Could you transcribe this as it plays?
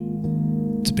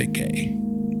a big gay.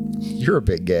 You're a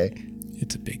big gay.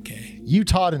 It's a big gay. You,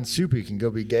 Todd, and Soupy can go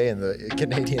be gay in the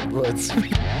Canadian woods.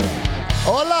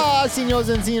 Hola, senors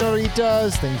and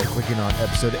senoritas. Thanks for clicking on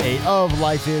episode 8 of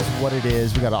Life is What It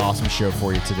Is. We got an awesome show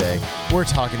for you today. We're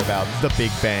talking about the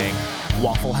Big Bang,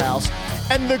 Waffle House,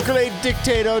 and the great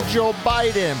dictator Joe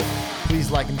Biden.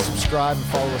 Please like and subscribe and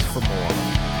follow us for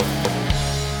more.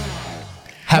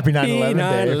 Happy 9/11,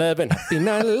 Dave. 9/11, happy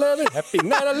 9/11, happy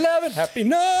 9/11, happy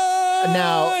 9/11.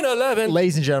 Now,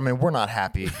 ladies and gentlemen, we're not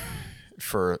happy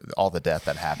for all the death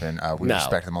that happened. We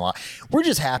respect them a lot. We're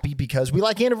just happy because we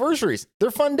like anniversaries.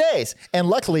 They're fun days. And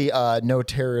luckily, no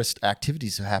terrorist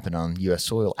activities have happened on U.S.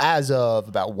 soil as of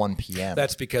about 1 p.m.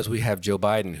 That's because we have Joe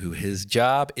Biden, who his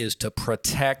job is to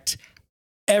protect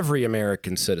every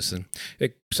American citizen,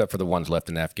 except for the ones left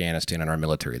in Afghanistan and our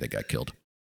military that got killed.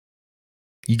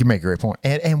 You can make a great point.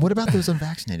 And what about those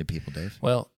unvaccinated people, Dave?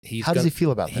 Well, how does he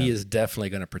feel about that? He is definitely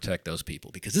going to protect those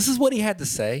people because this is what he had to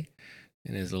say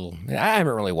in his little. I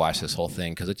haven't really watched this whole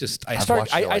thing because I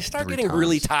start getting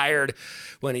really tired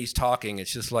when he's talking.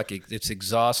 It's just like it's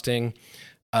exhausting.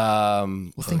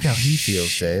 Think how he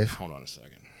feels, Dave. Hold on a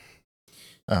second.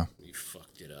 Oh. You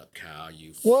fucked it up, Kyle.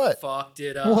 You fucked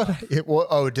it up.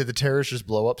 What? Did the terrorists just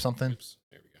blow up something? Oops.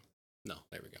 There we go. No,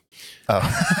 there we go.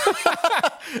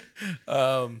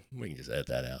 Oh. We can just edit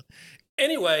that out.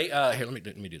 Anyway, here, let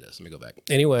me do this. Let me go back.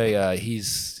 Anyway,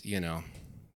 he's,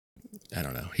 I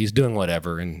don't know. He's doing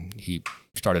whatever, and he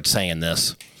started saying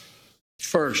this.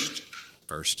 First,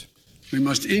 we we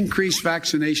must increase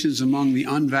vaccinations among the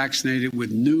unvaccinated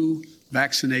with new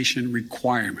vaccination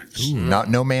requirements. Ooh,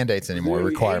 no mandates anymore,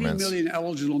 Nearly requirements. 80 million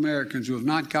eligible Americans who have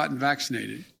not gotten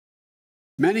vaccinated.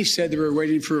 Many said they were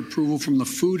waiting for approval from the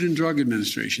Food and Drug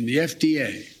Administration, the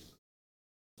FDA.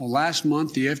 Well, last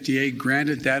month, the FDA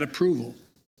granted that approval.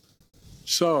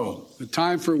 So the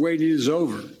time for waiting is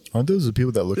over. Aren't those the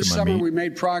people that look This at my summer, meat? we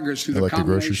made progress through They're the like the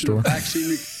grocery combination of store?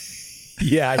 vaccine.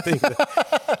 Yeah, I think.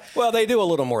 Well, they do a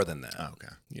little more than that. Oh, okay.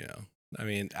 I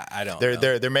mean, I don't.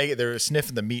 They're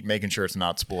sniffing the meat, making sure it's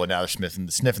not spoiled. Now they're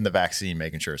sniffing the vaccine,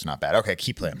 making sure it's not bad. Okay,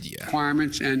 keep playing. Yeah.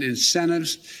 Requirements and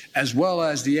incentives, as well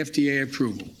as the FDA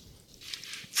approval.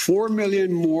 4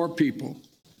 million more people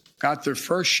got their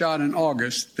first shot in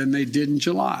August than they did in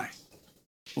July.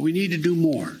 But we need to do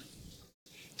more.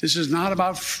 This is not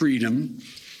about freedom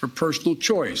or personal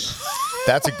choice.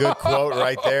 That's a good quote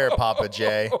right there, Papa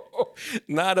J. It's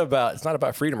not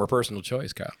about freedom or personal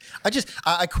choice, Kyle.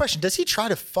 I question, does he try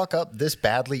to fuck up this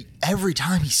badly every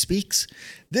time he speaks?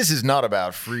 This is not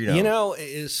about freedom.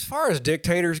 As far as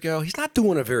dictators go, he's not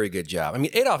doing a very good job. I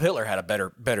mean, Adolf Hitler had a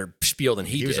better spiel than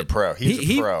he did. Was a pro. He was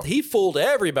a pro. He fooled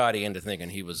everybody into thinking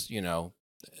he was, the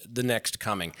next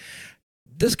coming.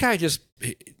 This guy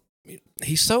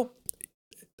he's so.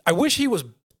 I wish he was.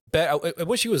 I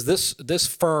wish he was this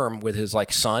firm with his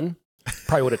son.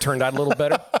 Probably would have turned out a little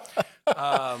better.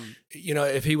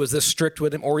 If he was this strict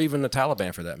with him, or even the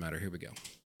Taliban for that matter. Here we go.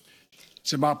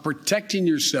 It's about protecting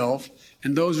yourself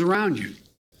and those around you,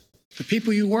 the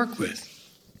people you work with,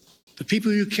 the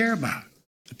people you care about,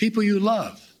 the people you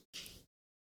love.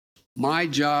 My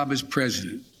job as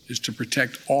president is to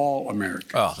protect all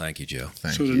Americans. Oh, thank you, Joe.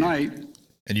 Thank so you. tonight,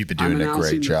 And you've been doing a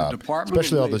great job,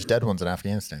 especially all those dead ones in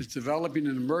Afghanistan. It's developing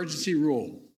an emergency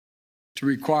rule to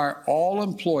require all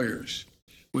employers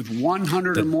with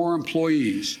 100 or more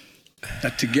employees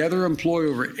that together employ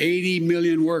over 80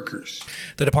 million workers.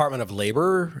 The Department of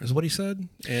Labor is what he said.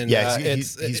 And yeah,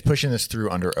 he's pushing this through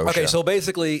under OSHA. Okay, so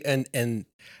basically,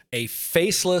 a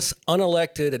faceless,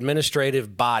 unelected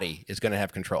administrative body is going to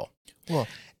have control. Well,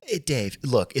 Dave,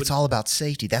 look, it's all about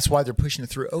safety. That's why they're pushing it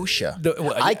through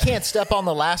OSHA. I can't step on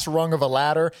the last rung of a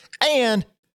ladder, and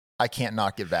I can't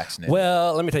not get vaccinated.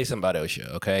 Well, let me tell you something about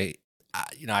OSHA, okay?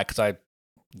 Because I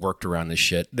worked around this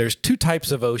shit. There's two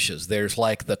types of OSHAs. There's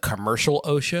the commercial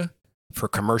OSHA for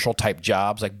commercial type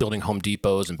jobs, like building Home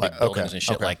Depots and big buildings and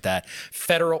shit like that.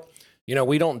 Federal,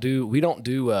 we don't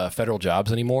do federal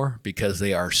jobs anymore because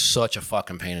they are such a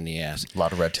fucking pain in the ass. A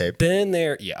lot of red tape. Then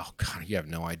oh God, you have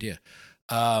no idea.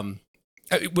 I'll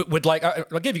give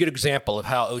you a good example of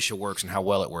how OSHA works and how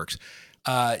well it works.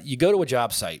 You go to a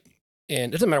job site,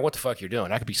 and it doesn't matter what the fuck you're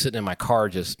doing. I could be sitting in my car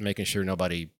just making sure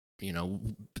nobody,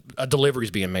 a delivery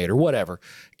is being made or whatever,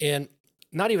 and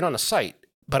not even on a site.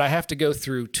 But I have to go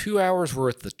through 2 hours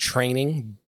worth of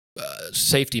training, a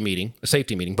safety meeting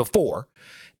before.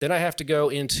 Then I have to go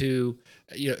into,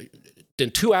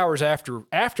 then 2 hours after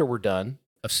we're done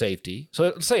of safety. So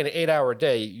let's say an 8 hour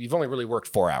day, you've only really worked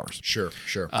 4 hours. Sure.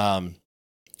 But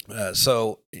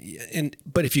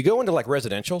if you go into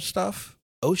residential stuff,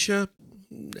 OSHA,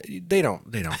 they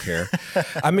don't care.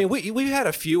 I mean, we had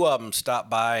a few of them stop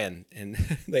by and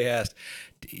they asked,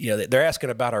 they're asking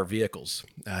about our vehicles.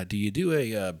 Do you do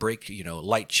a brake,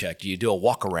 light check? Do you do a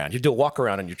walk around? You do a walk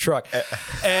around in your truck,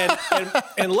 and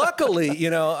luckily,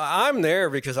 I'm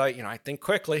there because I think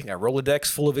quickly. I got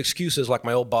Rolodex full of excuses, like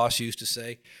my old boss used to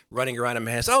say, running around in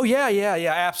Manhattan. Oh yeah,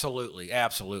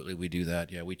 absolutely, we do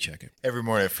that. Yeah, we check it Every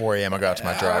morning at 4 a.m. I go out to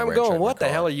my driveway. I'm going, what the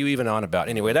hell are you even on about?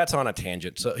 Anyway, that's on a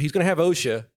tangent. So he's going to have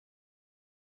OSHA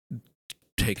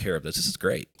take care of this. This is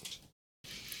great.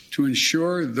 To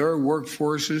ensure their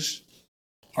workforces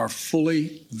are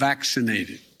fully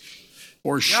vaccinated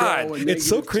or show God, a it's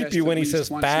so negative creepy test when at he least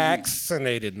says once a week.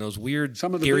 vaccinated and those weird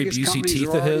Some of the Gary biggest Busey companies teeth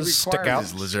are of his already stick requiring out.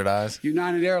 this. His lizard eyes.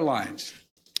 United Airlines,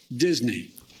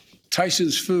 Disney,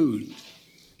 Tyson's Food,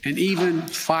 and even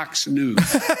Fox News.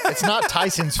 It's not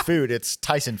Tyson's Food. It's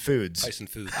Tyson Foods. Tyson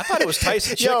Food. I thought it was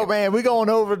Tyson Chicken. Yo, man, we going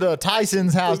over to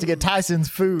Tyson's house to get Tyson's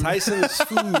Food. Tyson's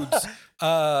Foods.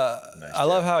 I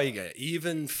love how you get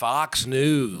even Fox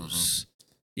News.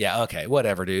 Yeah, okay,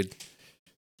 whatever, dude.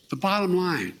 The bottom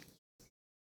line,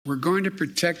 we're going to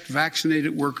protect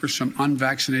vaccinated workers from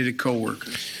unvaccinated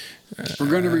coworkers. We're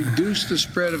going to reduce the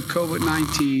spread of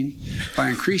COVID-19 by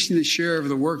increasing the share of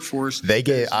the workforce They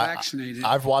gave. that's vaccinated.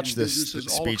 I've watched in this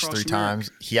businesses all speech across 3 America.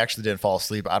 times. He actually didn't fall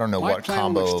asleep. I don't know My what plan will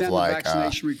combo of extend the like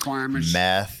vaccination requirements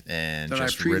meth and that I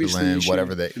just previously Ritalin, issued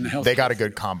whatever in the health they got a care.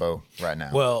 good combo right now.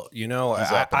 Well, He's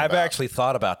up and I've about. actually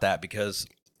thought about that because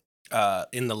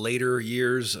in the later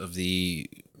years of the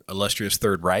illustrious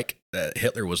Third Reich,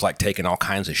 Hitler was like taking all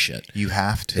kinds of shit. You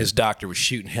have to. His doctor was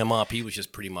shooting him up. He was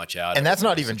just pretty much out. And that's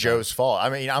not even Joe's fault. I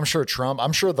mean, I'm sure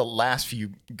the last few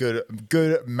good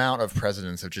amount of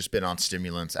presidents have just been on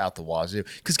stimulants out the wazoo.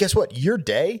 Because guess what? Your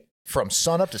day from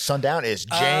sun up to sundown is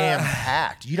jam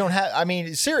packed. You don't have. I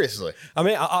mean, seriously. I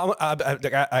mean,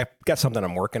 I got something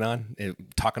I'm working on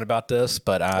talking about this,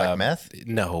 but Like meth?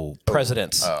 No,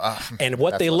 presidents and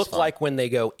what that's they less look fun. like when they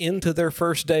go into their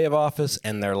first day of office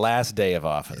and their last day of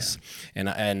office. Yeah.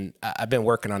 And I've been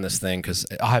working on this thing because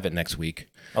I'll have it next week.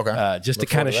 Okay. Just Look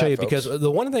to kind of forward show to you, that, because folks.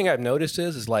 the one thing I've noticed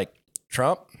is like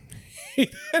Trump. He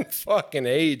didn't fucking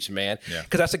age, man. Yeah.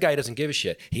 Because that's a guy who doesn't give a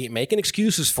shit. He ain't making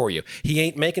excuses for you. He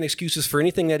ain't making excuses for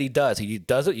anything that he does. He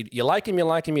does it. You like him,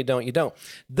 you don't, you don't.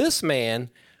 This man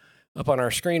up on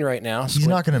our screen right now, He's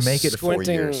not going to make it to 4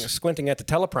 years. Squinting at the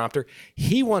teleprompter,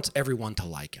 he wants everyone to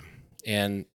like him.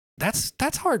 And that's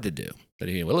hard to do. But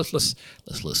anyway, let's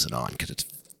listen on because it's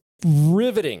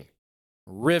riveting.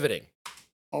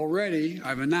 Already,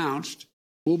 I've announced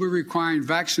we'll be requiring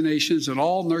vaccinations at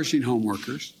all nursing home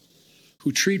workers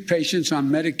who treat patients on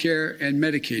Medicare and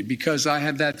Medicaid because I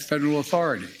have that federal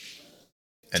authority.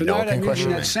 And no one Tonight, can I'm question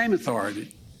using me. that same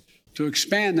authority to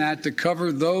expand that to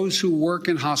cover those who work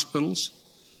in hospitals,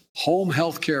 home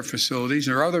health care facilities,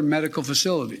 or other medical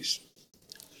facilities.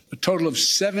 A total of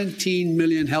 17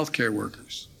 million healthcare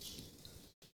workers.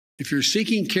 If you're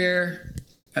seeking care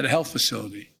at a health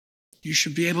facility, you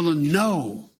should be able to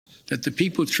know that the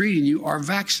people treating you are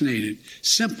vaccinated.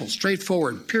 Simple,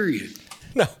 straightforward, period.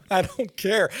 No, I don't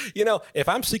care. If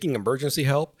I'm seeking emergency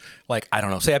help, like, I don't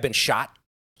know, say I've been shot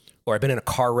or I've been in a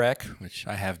car wreck, which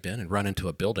I have been, and run into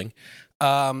a building.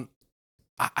 I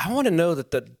want to know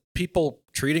that the people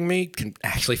treating me can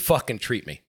actually fucking treat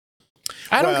me.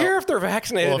 I don't Well- care if they're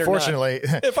vaccinated Well, or not. unfortunately,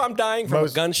 If I'm dying from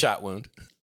most- a gunshot wound.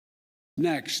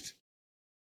 Next,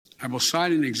 I will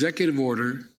sign an executive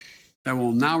order that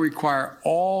will now require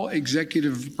all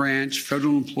executive branch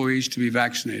federal employees to be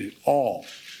vaccinated. All.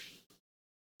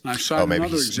 And I've signed maybe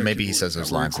another he's- executive maybe he order says that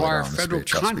those will lines later require on in the federal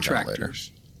speech. I'll speak on it later.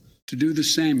 contractors to do the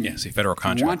same. Yeah, see, federal If you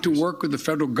want to contractors. work with the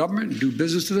federal government and do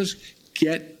business with us,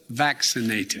 get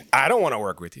vaccinated. I don't want to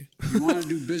work with you. If you want to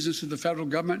do business with the federal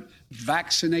government,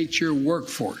 vaccinate your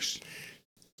workforce.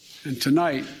 And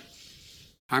tonight,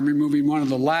 I'm removing one of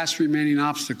the last remaining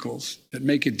obstacles that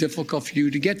make it difficult for you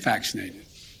to get vaccinated.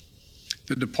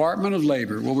 The Department of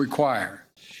Labor will require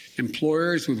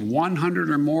employers with 100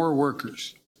 or more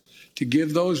workers to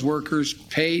give those workers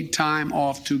paid time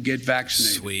off to get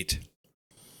vaccinated. Sweet.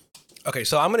 Okay,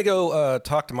 so I'm going to go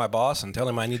talk to my boss and tell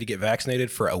him I need to get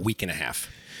vaccinated for a week and a half.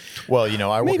 Well,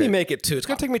 I work Maybe at, make it 2. It's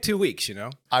going to take me 2 weeks,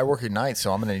 I work at night,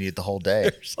 so I'm going to need the whole day.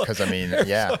 Because I mean,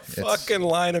 yeah, a fucking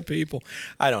line of people.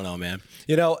 I don't know, man.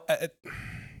 This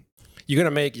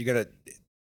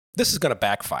is going to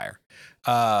backfire.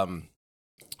 I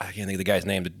can't think of the guy's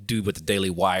name, the dude with the Daily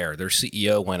Wire. Their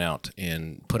CEO went out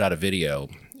and put out a video.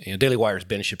 Daily Wire's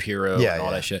Ben Shapiro and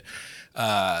all that shit.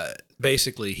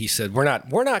 Basically, he said, we're not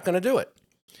going to do it.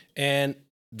 And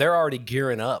they're already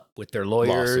gearing up with their lawyers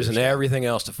Lawsuits, and everything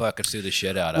else to fucking sue the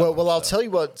shit out of them. Well, I'll tell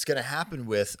you what's going to happen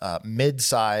with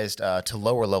mid-sized to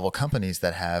lower-level companies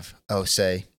that have,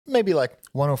 say, maybe like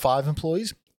 105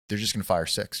 employees. They're just going to fire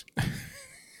 6.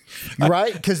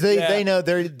 Right? Because they know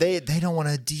they don't want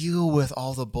to deal with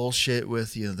all the bullshit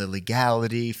with the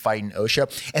legality, fighting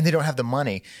OSHA, and they don't have the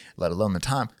money, let alone the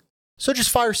time. So just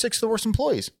fire 6 of the worst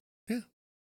employees. Yeah.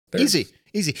 Easy.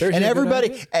 And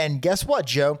everybody, and guess what,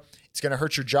 Joe? It's going to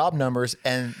hurt your job numbers.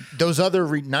 And those other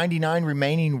 99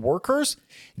 remaining workers,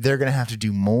 they're going to have to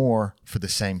do more for the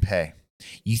same pay.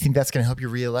 You think that's going to help your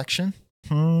reelection?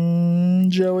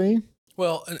 Joey?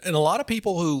 Well, and a lot of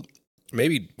people who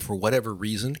maybe for whatever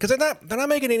reason, because they're not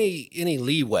making any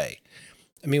leeway.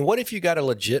 I mean, what if you got a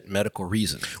legit medical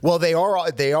reason? Well, they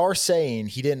are saying,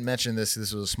 he didn't mention this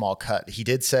was a small cut. He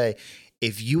did say,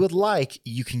 if you would like,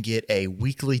 you can get a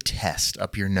weekly test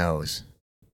up your nose.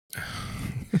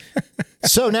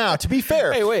 So now, to be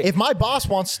fair, if my boss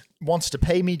wants to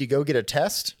pay me to go get a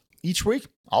test each week,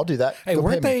 I'll do that. Hey,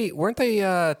 weren't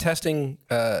they testing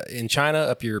in China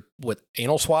up your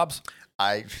anal swabs?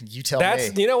 You tell me.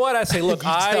 You know what I say? Look, No.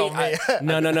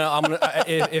 I'm gonna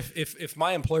if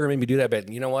my employer made me do that, but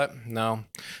you know what? No,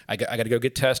 I got to go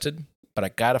get tested, but I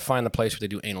got to find the place where they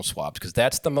do anal swabs because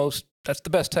that's the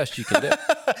best test you can do.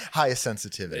 Highest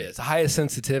sensitivity. It's the highest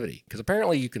sensitivity because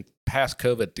apparently you can pass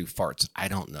COVID through farts. I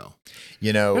don't know.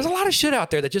 There's a lot of shit out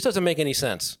there that just doesn't make any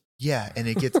sense. Yeah, and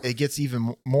it gets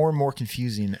even more and more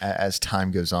confusing as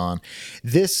time goes on.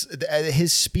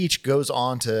 His speech goes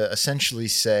on to essentially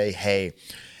say, "Hey,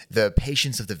 the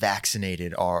patience of the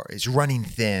vaccinated is running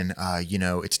thin.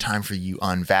 It's time for you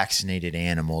unvaccinated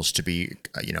animals to be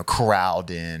corralled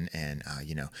in, and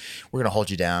we're gonna hold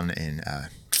you down and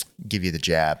give you the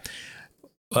jab."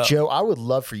 Well, Joe, I would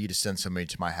love for you to send somebody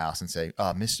to my house and say,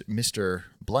 Mr.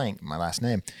 Blank, my last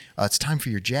name, it's time for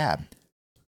your jab.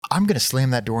 I'm going to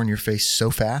slam that door in your face so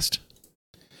fast.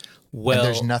 Well, and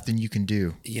there's nothing you can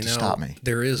do to stop me.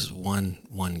 There is one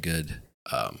good.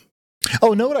 Know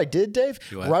what I did, Dave?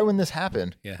 Right when this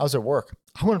happened, I was at work.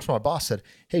 I went up to my boss, said,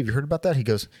 "Hey, have you heard about that?" He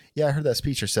goes, "Yeah, I heard that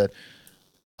speech." I said,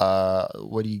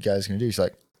 "What are you guys going to do?" He's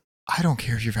like, "I don't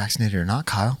care if you're vaccinated or not,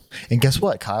 Kyle." And guess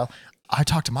what, Kyle? I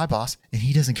talked to my boss, and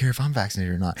he doesn't care if I'm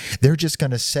vaccinated or not. They're just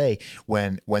going to say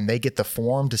when they get the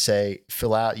form to say,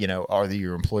 fill out, are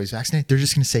your employees vaccinated? They're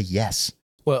just going to say yes.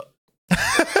 Well,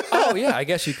 I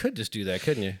guess you could just do that,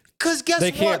 couldn't you? Because guess what?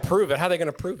 They can't prove it. How are they going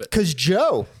to prove it? Because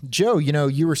Joe,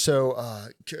 you were so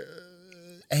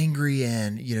angry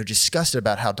and disgusted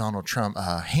about how Donald Trump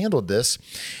handled this.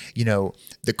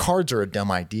 The cards are a dumb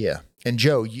idea. And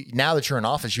Joe, now that you're in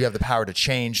office, you have the power to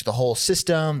change the whole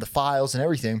system, the files and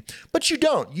everything, but you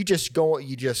don't. You just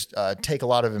take a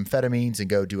lot of amphetamines and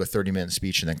go do a 30-minute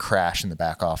speech and then crash in the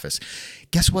back office.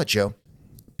 Guess what, Joe?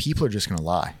 People are just going to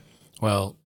lie.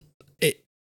 Well,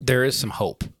 there is some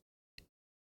hope.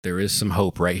 There is some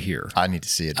hope right here. I need to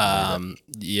see it.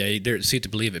 See it to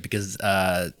believe it because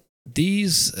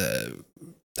these...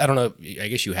 I don't know. I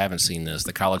guess you haven't seen this.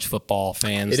 The college football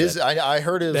fans. It is. I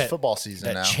heard it was football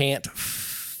season now. Chant,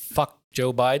 "Fuck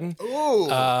Joe Biden." Ooh.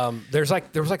 There was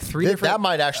like 3 different. That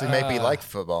might actually make me like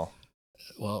football.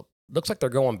 Well, looks like they're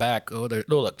going back.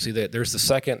 Look. See, there's the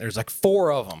second. There's like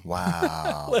 4 of them.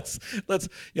 Wow. let's.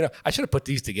 I should have put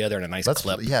these together in a nice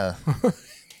clip. Yeah.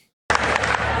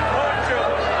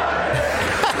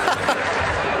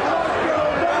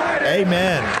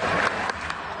 Amen.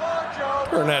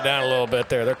 Turn that down a little bit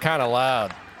there. They're kind of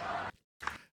loud.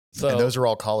 So and those are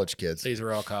all college kids. These are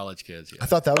all college kids. Yeah. I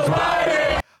thought that was.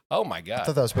 Oh my God. I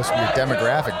thought that was supposed to be your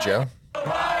demographic, Joe.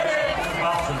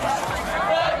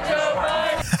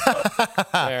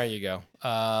 There you go.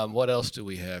 What else do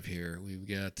we have here? We've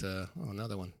got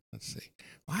another one. Let's see.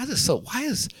 Why is it so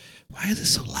loud?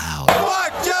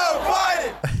 Fuck Joe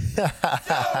Biden! Joe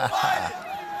Biden!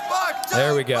 Fuck Joe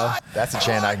There we go. That's a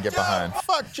chant I can get behind.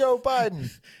 Fuck Joe Biden.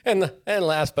 And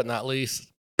last but not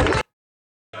least.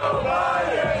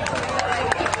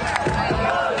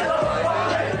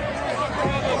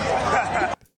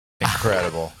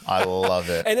 Incredible. I love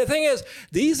it. And the thing is,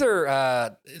 these are,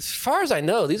 as far as I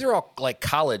know, these are all like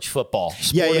college football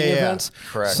sporting events.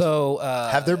 Correct. So,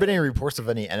 have there been any reports of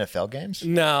any NFL games?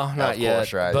 No, not yet. Of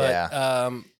course, right?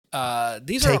 But,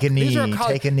 these take are a knee. These are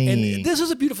Take a knee. And this is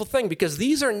a beautiful thing because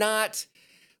these are not.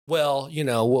 Well,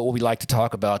 what we like to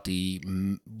talk about, the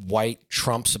white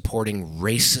Trump supporting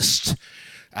racist.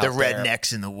 The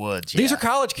rednecks in the woods. Yeah. These are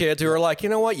college kids who are like, you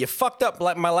know what? You fucked up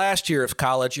my last year of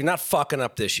college. You're not fucking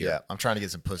up this year. Yeah, I'm trying to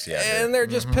get some pussy out here. And they're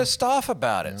just pissed off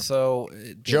about it. So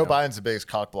Joe Biden's the biggest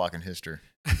cock block in history.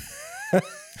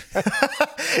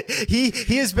 He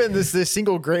has been the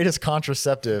single greatest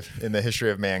contraceptive in the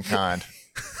history of mankind.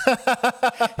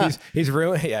 he's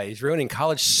ruining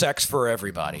college sex for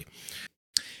everybody.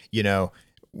 You know,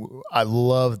 I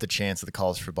love the chants of the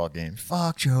college football game.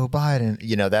 Fuck Joe Biden.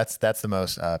 You know, that's the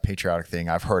most patriotic thing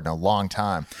I've heard in a long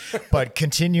time. But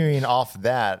continuing off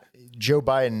that, Joe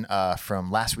Biden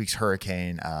from last week's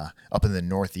hurricane up in the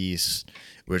Northeast,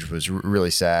 which was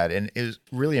really sad. And it was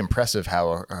really impressive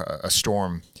how a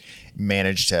storm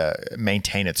managed to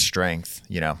maintain its strength,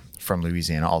 you know, from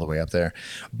Louisiana all the way up there.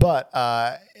 But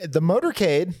the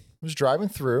motorcade was driving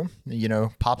through, you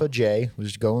know, Papa J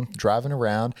was driving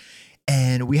around,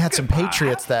 and we had some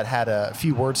patriots that had a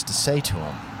few words to say to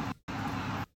him.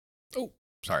 Oh,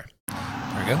 sorry.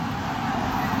 There we go.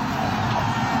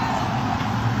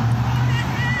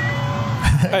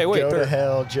 Hey, wait. Go to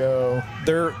hell, Joe.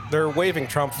 They're waving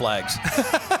Trump flags.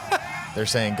 They're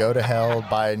saying, go to hell,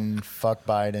 Biden, fuck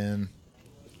Biden.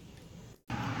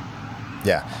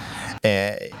 Yeah.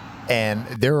 And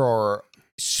there are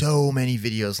so many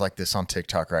videos like this on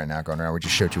TikTok right now going around. We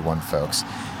just showed you one, folks.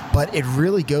 But it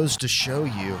really goes to show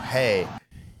you, hey,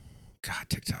 God,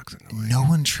 TikTok's annoying. no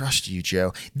one trusts you,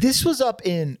 Joe. This was up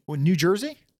in New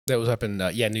Jersey? That was up in,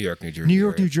 New York, New Jersey. New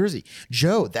York, New Jersey.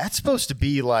 Joe, that's supposed to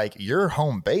be like your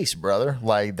home base, brother.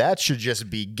 Like that should just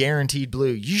be guaranteed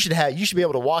blue. You should be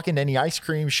able to walk into any ice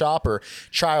cream shop or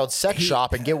child sex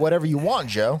shop and get whatever you want,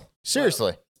 Joe.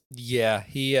 Seriously. Yeah,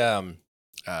 he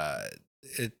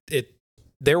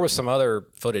there was some other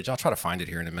footage. I'll try to find it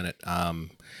here in a minute.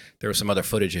 There was some other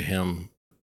footage of him,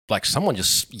 like someone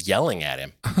just yelling at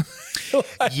him.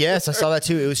 Yes, I saw that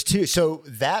too. It was two. So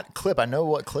that clip, I know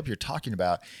what clip you're talking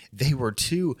about. They were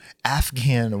two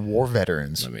Afghan war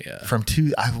veterans from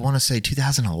I want to say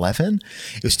 2011.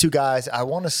 It was two guys. I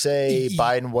want to say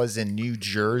Biden was in New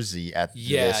Jersey at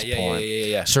this point.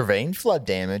 Yeah. Surveying flood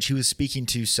damage. He was speaking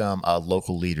to some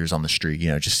local leaders on the street, you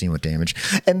know, just seeing what damage.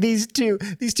 And these two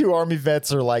Army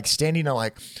vets are like standing on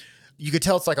like, you could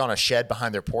tell it's like on a shed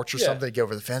behind their porch or something. They go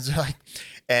over the fence. They're like,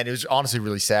 and it was honestly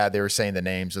really sad. They were saying the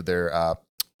names of their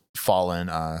fallen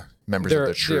members of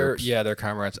the troops. Their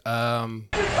comrades. There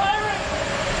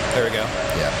we go.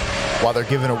 Yeah. While they're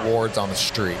giving awards on the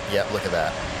street. Yeah, look at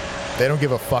that. They don't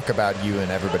give a fuck about you and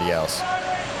everybody else.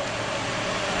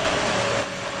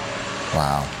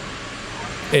 Wow.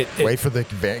 Wait for the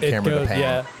camera to pan.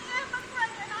 Yeah.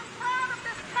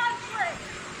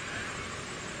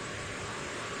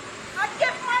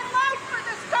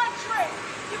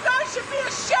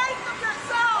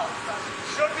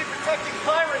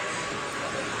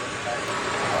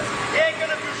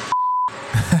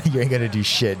 You ain't gonna do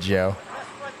shit, Joe.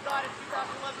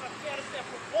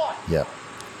 Yep.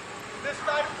 This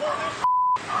guy pulled this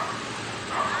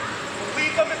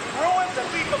leave them in ruins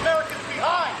and leave Americans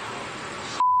behind.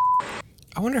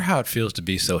 I wonder how it feels to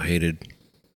be so hated.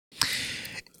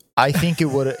 I think it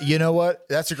would. You know what?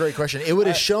 That's a great question. It would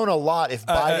have shown a lot if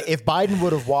Biden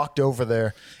would have walked over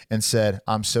there and said,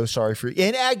 "I'm so sorry for you."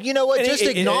 And you know what? Just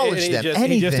acknowledge them.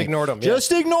 Anything. He just ignored them.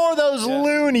 Just ignore those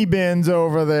loony bins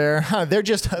over there. They're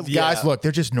just guys. Look,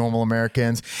 they're just normal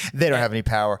Americans. They don't have any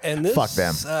power. And this, fuck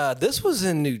them. This was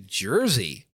in New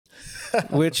Jersey,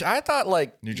 which I thought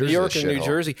like New York and New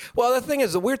Jersey. Well, the thing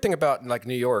is, the weird thing about like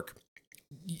New York.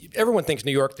 Everyone thinks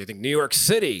New York, they think New York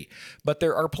City, but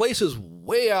there are places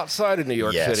way outside of New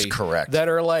York City correct. that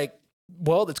are like,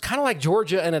 well, it's kind of like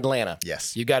Georgia and Atlanta.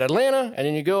 Yes. You got Atlanta, and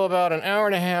then you go about an hour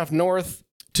and a half north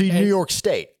to New York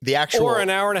State, the actual, or an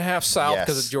hour and a half south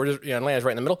because Georgia, Atlanta's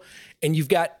right in the middle, and you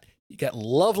got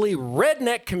lovely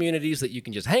redneck communities that you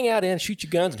can just hang out in, shoot your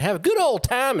guns, and have a good old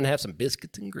time, and have some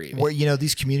biscuits and gravy. Where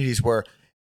these communities where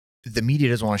the media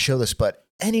doesn't want to show this, but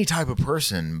any type of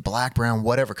person, black, brown,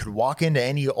 whatever, could walk into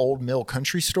any old mill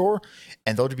country store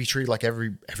and they'll be treated like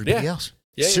everybody else.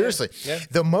 Yeah, seriously. Yeah.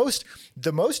 The most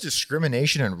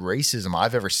discrimination and racism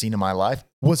I've ever seen in my life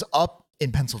was up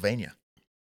in Pennsylvania.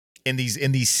 In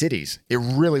these cities. It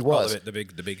really was. The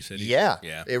big city. Yeah.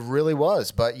 It really was.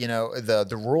 But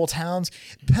the rural towns,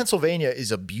 Pennsylvania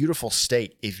is a beautiful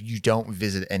state if you don't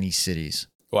visit any cities.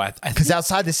 Well, because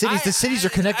outside the cities are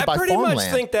connected by farmland. I pretty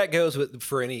much think that goes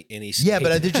for any state. Yeah,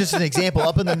 but it's just an example.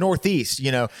 Up in the Northeast,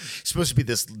 it's supposed to be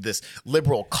this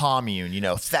liberal commune,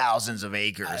 thousands of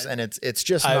acres, and it's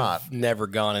just not. I've never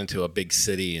gone into a big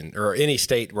city or any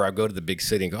state where I go to the big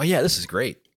city and go, oh yeah, this is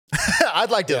great. I'd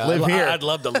like to live here. I'd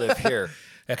love to live here.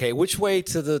 Okay, which way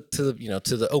to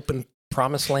the open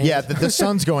promised land? Yeah, the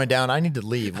sun's going down. I need to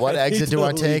leave. What exit do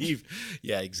I take?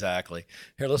 Yeah, exactly.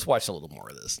 Here, let's watch a little more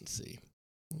of this and see.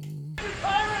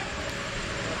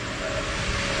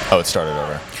 Oh, it started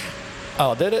over.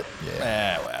 Oh, did it?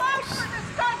 Yeah. Well.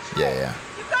 Yeah.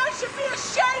 You guys should be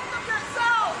ashamed of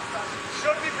yourselves!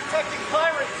 Should be protecting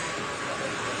pirates.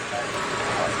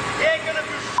 He ain't gonna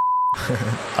do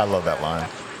I love that line.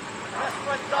 Best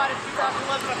friend died in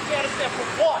 2011 in Afghanistan for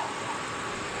what?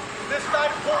 This guy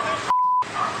pulled this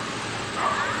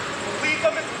leave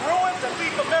them in ruins and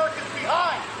leave Americans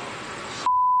behind.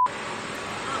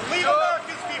 Leave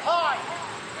Americans behind.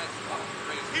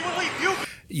 He would leave you.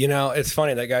 You know, it's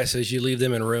funny. That guy says you leave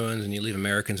them in ruins and you leave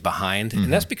Americans behind.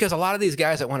 And that's because a lot of these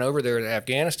guys that went over there to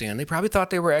Afghanistan, they probably thought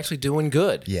they were actually doing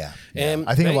good. Yeah. And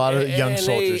I think a lot of young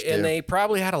soldiers do. And they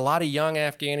probably had a lot of young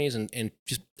Afghanis and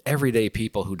just everyday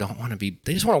people who don't want to be,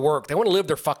 they just want to work. They want to live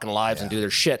their fucking lives and do their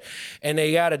shit. And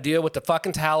they got to deal with the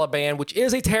fucking Taliban, which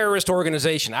is a terrorist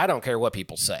organization. I don't care what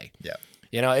people say. Yeah.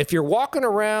 You know, if you're walking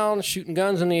around shooting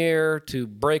guns in the air to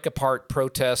break apart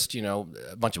protest, you know,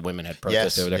 a bunch of women had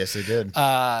protests over there. Yes, they did.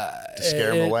 To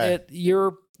scare them away.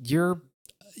 You're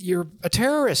a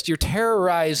terrorist. You're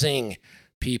terrorizing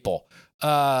people.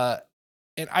 And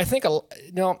I think, you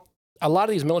know, a lot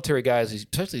of these military guys,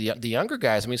 especially the younger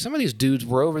guys, I mean, some of these dudes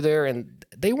were over there and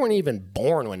they weren't even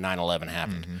born when 9/11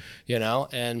 happened, you know,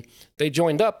 and they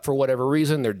joined up for whatever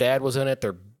reason. Their dad was in it,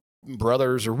 their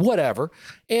brothers or whatever.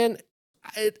 And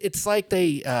it's like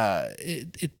it's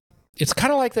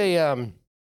kind of like they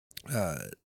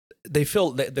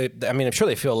feel, I mean, I'm sure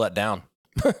they feel let down.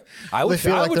 They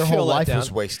feel like their whole life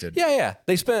was wasted. Yeah.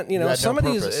 They spent, you know, some of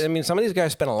purpose. these, I mean, some of these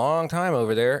guys spent a long time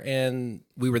over there and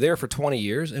we were there for 20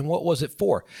 years. And what was it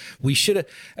for? We should have,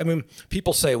 I mean,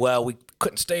 people say, well, we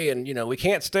couldn't stay in, you know, we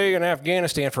can't stay in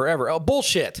Afghanistan forever. Oh,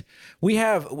 bullshit. We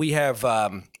have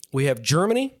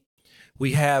Germany.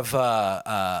 We have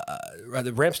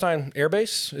the Ramstein Air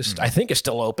Base. I think is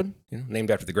still open, you know,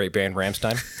 named after the great band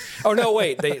Ramstein. Oh no,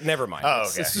 wait, never mind. Oh,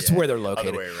 okay. It's where they're located.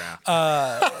 Other way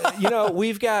around. You know,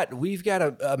 we've got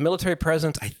a military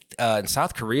presence in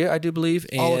South Korea, I do believe,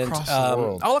 and All across the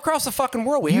world. all across the fucking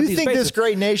world. We have You these think bases. this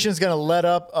great nation is going to let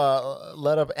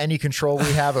up any control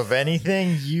we have of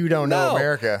anything? You don't know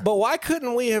America. But why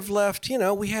couldn't we have left? You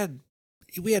know, we had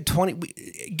 20.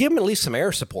 Give them at least some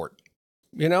air support.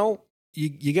 You know.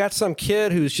 You got some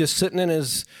kid who's just sitting in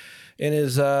his you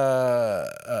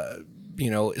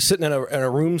know, sitting in a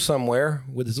room somewhere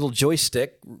with his little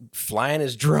joystick, flying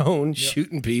his drone,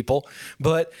 shooting people.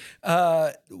 But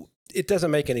it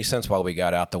doesn't make any sense why we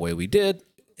got out the way we did.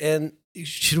 And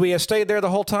should we have stayed there the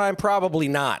whole time? Probably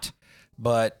not.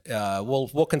 But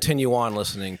we'll continue on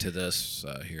listening to this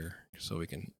here. So we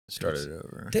can Start it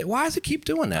over. Why does it keep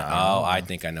doing that? I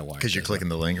think I know why. Because you're clicking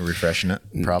the link and refreshing it,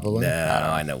 probably.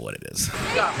 No, I know what it is.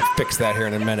 Fix that here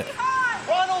in a minute.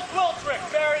 Ronald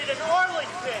Wiltrick buried in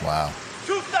Arlington. Wow.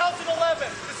 2011,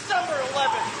 December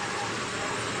 11th.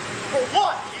 For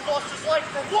what? He lost his life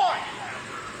for what?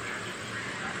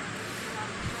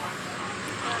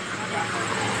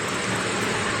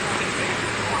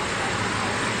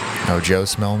 Oh, Joe's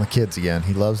smelling the kids again.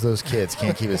 He loves those kids.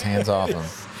 Can't keep his hands off them.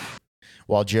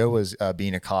 While Joe was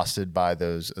being accosted by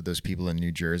those people in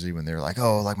New Jersey when they were like,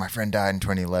 oh, like my friend died in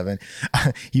 2011,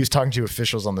 he was talking to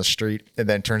officials on the street and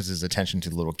then turns his attention to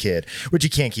the little kid, which he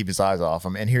can't keep his eyes off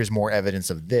him. And here's more evidence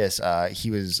of this. He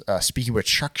was speaking with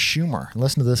Chuck Schumer.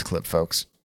 Listen to this clip, folks.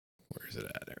 Where is it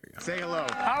at? There we go. Say hello.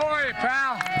 How are you,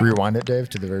 pal? Rewind it, Dave,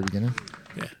 to the very beginning.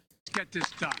 Yeah. Let's get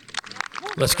this done.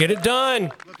 Let's get it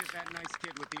done. Look at that nice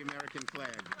kid with the American flag.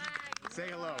 Say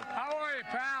hello. How are you,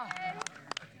 pal?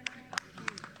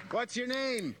 What's your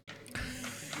name?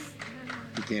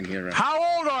 You can't hear it.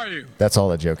 How old are you? That's all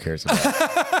that Joe cares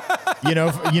about. you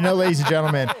know, ladies and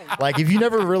gentlemen, like if you've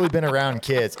never really been around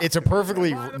kids, it's a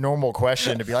perfectly normal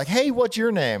question to be like, hey, what's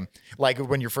your name? Like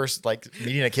when you're first like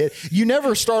meeting a kid, you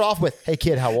never start off with, hey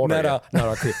kid, how old are you?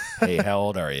 No. Hey, how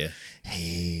old are you?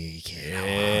 Hey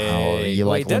kid, how old are you?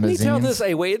 Like doesn't he tell limousines? this?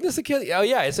 Hey, wait, isn't this a kid? Oh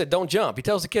yeah, it said don't jump. He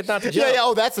tells the kid not to jump. Yeah.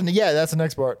 Oh, that's the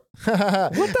next part.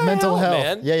 What the mental hell, health?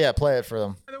 man? Yeah. Play it for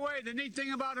them. By the way, the neat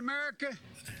thing about America,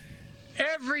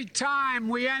 every time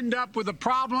we end up with a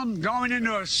problem, going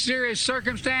into a serious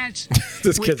circumstance,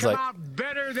 This we kid's come like- out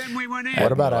better than we went in.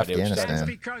 What about no idea what you're That's Afghanistan?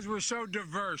 because we're so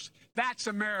diverse. That's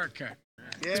America.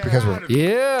 It's because we're.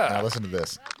 Yeah. Now listen to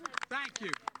this. Thank you.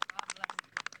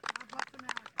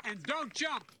 And don't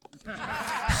jump.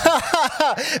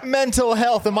 Mental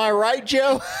health. Am I right,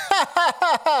 Joe?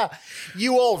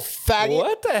 You old faggot.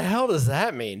 What the hell does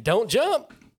that mean? Don't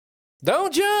jump.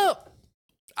 Don't jump.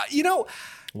 You know.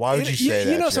 Why would you say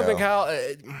that? You know Joe? something, Kyle?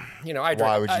 You know, I drink.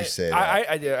 Why would you say that?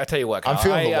 I tell you what, Kyle, I'm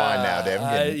feeling the wine now, Dave.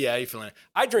 I'm getting- yeah, you're feeling it.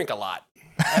 I drink a lot.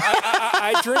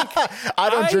 I drink. I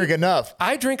don't drink enough.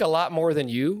 I drink a lot more than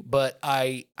you, but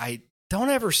I don't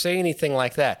ever say anything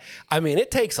like that. I mean,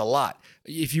 it takes a lot.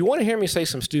 if you want to hear me say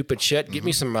some stupid shit, give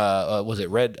me some. Was it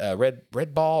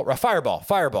Red Ball?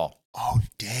 Fireball. Oh,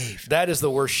 Dave. That is the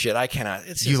worst shit. I cannot.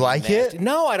 It's You just like nasty. it?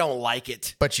 No, I don't like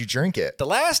it. But you drink it. The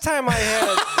last time I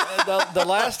had the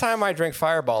last time I drank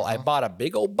Fireball, I bought a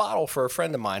big old bottle for a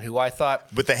friend of mine who I thought,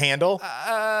 With the handle?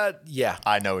 yeah,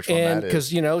 I know which one and that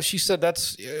is. because she said I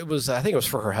think it was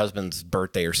for her husband's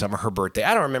birthday or something, her birthday.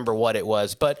 I don't remember what it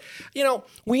was, but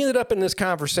we ended up in this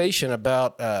conversation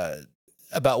about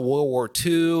World War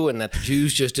II and that the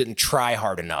Jews just didn't try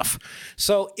hard enough,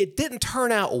 so it didn't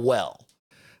turn out well.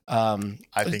 I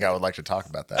think I would like to talk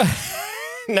about that.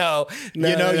 No.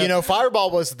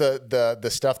 Fireball was the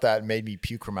stuff that made me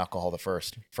puke from alcohol the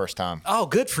first time. Oh,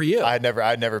 good for you. I never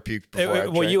puked before.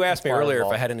 Well, you asked me earlier if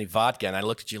Fireball. I had any vodka, and I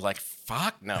looked at you like,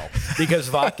 fuck no. Because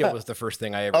vodka was the first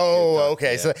thing I ever puked Oh, on.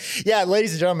 okay. Yeah. So, yeah,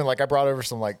 ladies and gentlemen, I brought over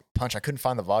some punch. I couldn't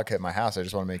find the vodka at my house. I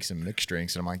just want to make some mixed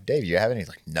drinks. And I'm like, Dave, you have any? He's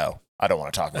like, no, I don't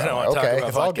want to talk about it. I don't want to okay, talk about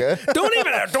it's all vodka. good.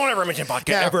 Don't ever mention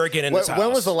vodka Now, ever again in this house.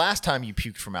 When was the last time you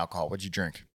puked from alcohol? What'd you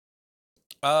drink?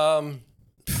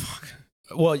 Fuck.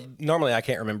 Well, normally I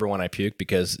can't remember when I puke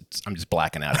because I'm just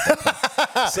blacking out at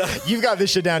that point. So you've got this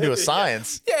shit down to a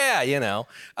science. Yeah,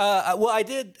 well, I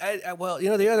did.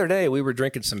 The other day we were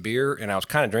drinking some beer, and I was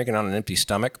kind of drinking on an empty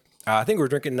stomach. I think we were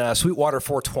drinking Sweetwater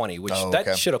 420, which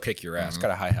that shit'll kick your ass. It's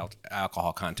got a high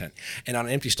alcohol content, and on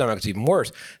an empty stomach, it's even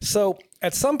worse. So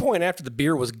at some point after the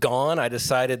beer was gone, I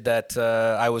decided that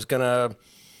I was gonna,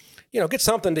 get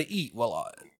something to eat. Well,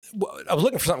 I was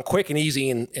looking for something quick and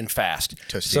easy and fast.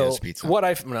 Tostitos so pizza. What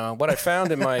I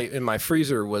found in my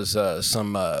freezer was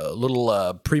some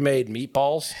little pre-made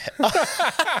meatballs.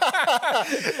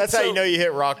 That's how you know you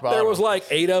hit rock bottom. There was like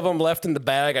 8 of them left in the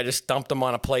bag. I just dumped them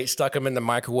on a plate, stuck them in the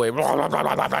microwave.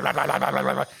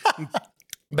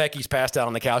 Becky's passed out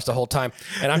on the couch the whole time,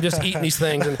 and I'm just eating these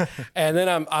things, and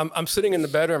then I'm sitting in the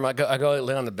bedroom. I go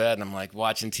lay on the bed, and I'm like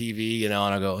watching TV, and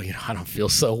I go, I don't feel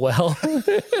so well.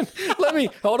 Let me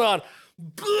hold on.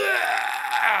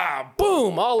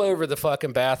 Boom, all over the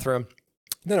fucking bathroom.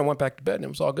 Then I went back to bed, and it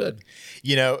was all good.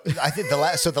 I think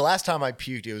the last time I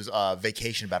puked, it was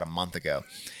vacation about a month ago.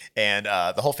 And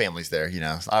the whole family's there,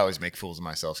 I always make fools of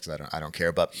myself because I don't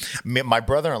care. But my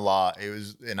brother-in-law,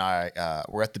 and I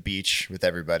were at the beach with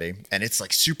everybody, and it's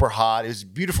like super hot. It was a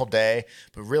beautiful day,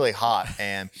 but really hot.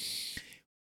 And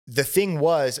the thing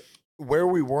was, where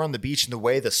we were on the beach and the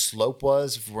way the slope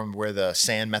was from where the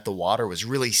sand met the water was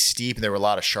really steep, and there were a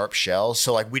lot of sharp shells.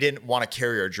 So we didn't want to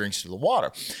carry our drinks to the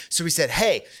water. So we said,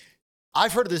 hey,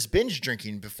 I've heard of this binge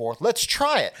drinking before. Let's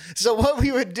try it. So what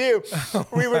we would do,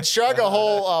 we would chug a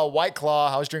whole White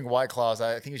Claw. I was drinking White Claws.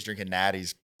 I think he was drinking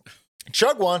Natties.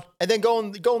 Chug one and then go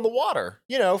in the water,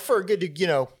 for a good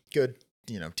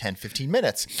 10, 15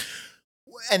 minutes.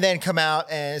 And then come out.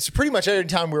 And so pretty much every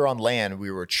time we were on land,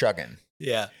 we were chugging.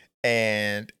 Yeah,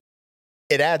 And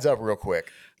it adds up real quick.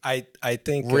 I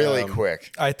think Really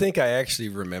quick. I think I actually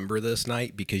remember this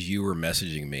night because you were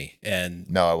messaging me, and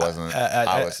No, I wasn't.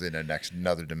 I was in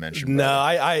another dimension. no,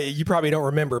 brother. you probably don't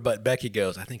remember, but Becky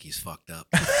goes, I think he's fucked up.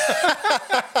 Because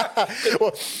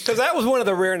that was one of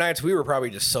the rare nights we were probably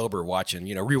just sober watching,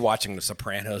 rewatching The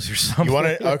Sopranos or something. You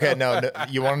want to? Okay, no.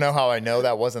 You want to know how I know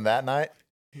that wasn't that night?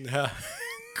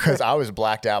 Because I was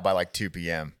blacked out by 2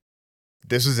 p.m.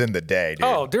 This was in the day, dude.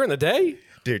 Oh, during the day?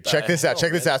 Dude, check this out.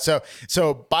 Check this out.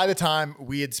 So by the time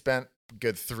we had spent a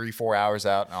good 3-4 hours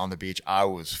out on the beach, I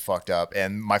was fucked up.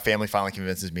 And my family finally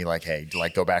convinces me, hey,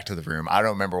 go back to the room. I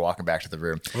don't remember walking back to the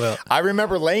room. Well, I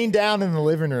remember laying down in the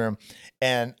living room,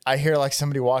 and I hear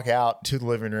somebody walk out to the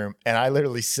living room, and I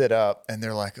literally sit up, and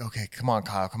they're like, okay, come on,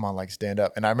 Kyle, come on, stand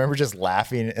up. And I remember just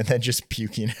laughing and then just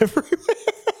puking everywhere.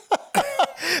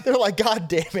 They're like, God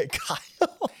damn it,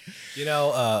 Kyle.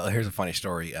 Here's a funny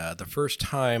story. The first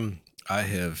time I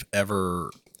have ever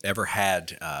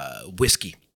had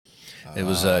whiskey, it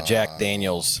was Jack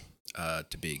Daniels,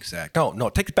 to be exact. No,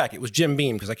 take it back. It was Jim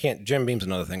Beam, because Jim Beam's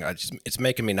another thing. It's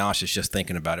making me nauseous just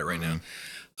thinking about it right now.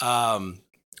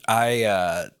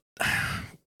 I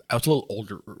was a little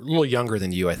older, a little younger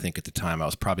than you, I think, at the time. I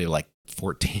was probably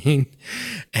 14.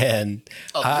 And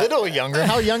a little younger?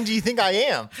 How young do you think I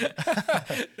am?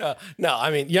 no,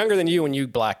 I mean, younger than you when you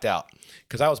blacked out.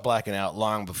 Because I was blacking out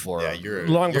long before. Yeah,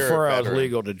 before I was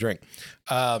legal to drink.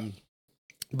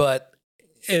 But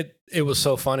it was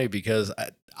so funny because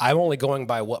I'm only going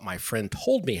by what my friend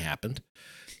told me happened,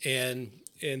 and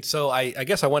so I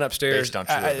guess I went upstairs. Based on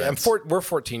true events. We're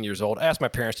 14 years old. I asked my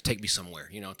parents to take me somewhere,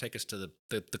 take us to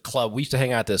the club. We used to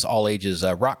hang out at this all ages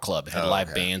rock club. It had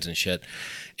live bands and shit,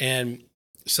 and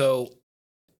so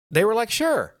they were like,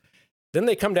 sure. Then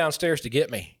they come downstairs to get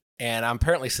me, and I'm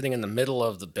apparently sitting in the middle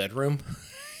of the bedroom.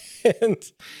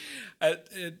 And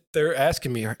they're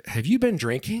asking me, "Have you been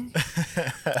drinking?"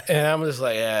 And I'm just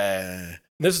like,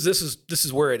 This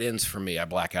is where it ends for me. I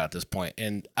black out at this point,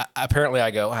 and apparently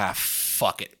I go,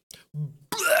 fuck it,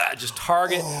 blah, just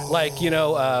target like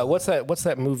what's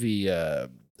that movie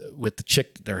with the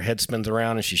chick, their head spins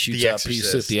around and she shoots out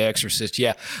pieces. The Exorcist.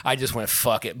 Yeah, I just went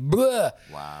fuck it. Blah.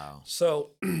 Wow.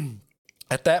 So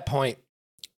at that point,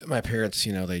 my parents,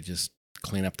 they just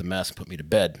clean up the mess and put me to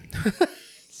bed.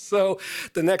 So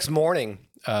the next morning,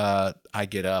 I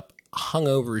get up,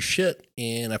 hungover as shit,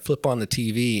 and I flip on the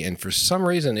TV, and for some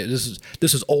reason, this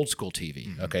is old school TV.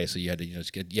 Mm-hmm. Okay, so you had to,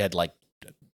 you had like,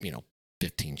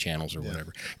 15 channels or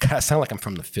whatever. God, I sound like I'm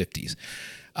from the 50s.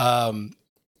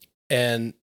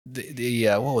 And the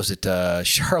what was it?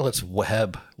 Charlotte's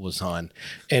Web was on,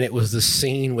 and it was the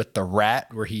scene with the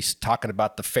rat where he's talking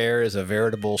about the fair as a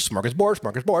veritable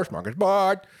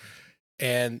smorgasbord,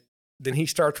 and then he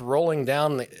starts rolling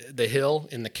down the hill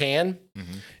in the can,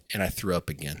 and I threw up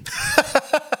again.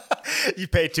 You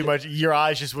paid too much. Your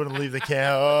eyes just wouldn't leave the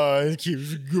can. Oh, it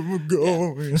keeps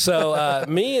going. So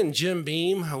me and Jim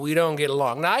Beam, we don't get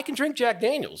along. Now, I can drink Jack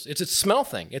Daniels. It's a smell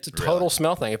thing. It's a total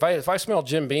smell thing. If I smell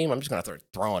Jim Beam, I'm just going to start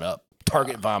throwing up,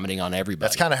 target vomiting on everybody.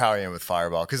 That's kind of how I am with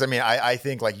Fireball. Because, I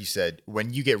think, like you said,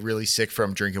 when you get really sick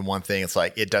from drinking one thing, it's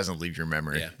like it doesn't leave your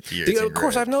memory. Yeah. Of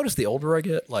course, I've noticed the older I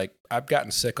get, like I've gotten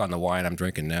sick on the wine I'm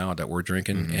drinking now that we're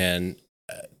drinking, and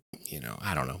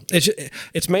I don't know.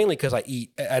 It's mainly because I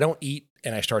eat. I don't eat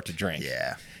and I start to drink.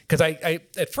 Yeah. Because I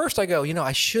at first I go,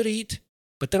 I should eat,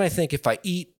 but then I think if I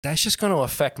eat, that's just going to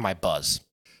affect my buzz.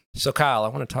 So Kyle, I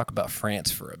want to talk about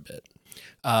France for a bit.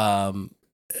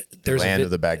 There's land of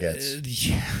the baguettes.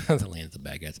 The land of the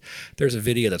baguettes. There's a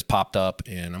video that's popped up,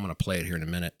 and I'm going to play it here in a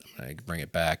minute. I'm going to bring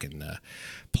it back and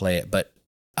play it. But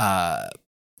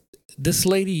this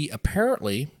lady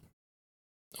apparently,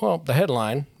 the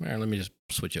headline. Let me just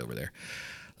switch over there.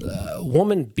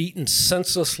 Woman beaten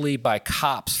senselessly by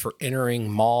cops for entering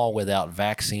mall without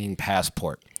vaccine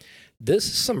passport. This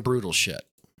is some brutal shit.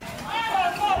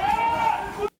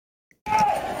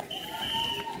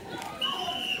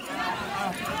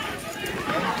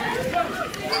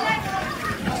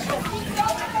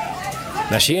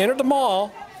 Now, she entered the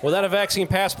mall without a vaccine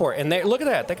passport, and look at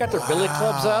that. They got their billy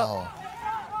clubs out.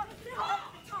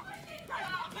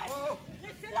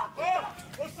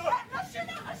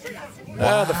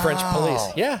 The French police.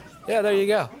 Yeah, there you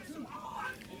go.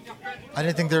 I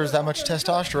didn't think there was that much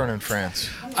testosterone in France.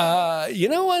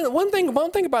 One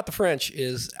thing about the French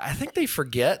is I think they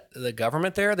forget, the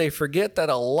government there, they forget that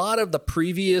a lot of the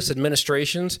previous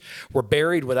administrations were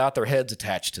buried without their heads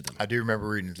attached to them. I do remember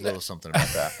reading a little something about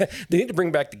that. They need to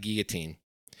bring back the guillotine.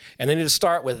 And they need to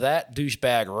start with that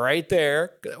douchebag right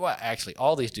there. Well, actually,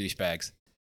 all these douchebags.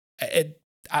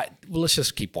 Let's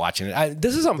just keep watching it.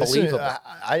 This is unbelievable.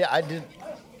 I did.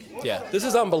 Yeah, this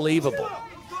is unbelievable.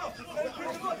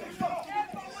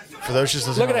 For those just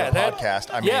listening to the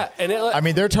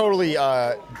podcast, they're totally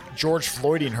George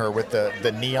Floyding her with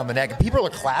the knee on the neck. And people are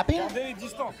clapping?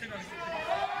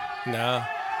 No.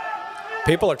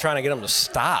 People are trying to get them to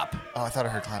stop. Oh, I thought I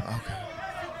heard clapping. Okay.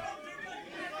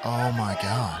 Oh, my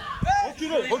God.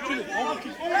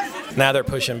 Now they're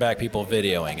pushing back people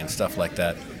videoing and stuff like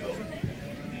that.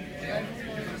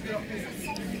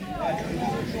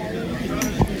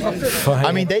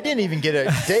 They didn't even get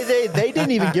they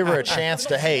didn't even give her a chance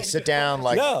to sit down,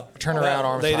 turn around,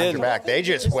 arms behind your back. They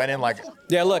just went in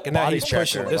look, and now he's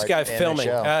pushing. This guy's filming.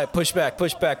 Push back.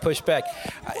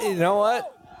 You know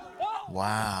what?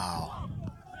 Wow.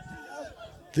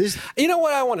 You know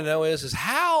what I want to know is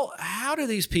how do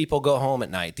these people go home at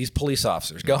night? These police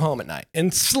officers go home at night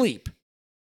and sleep,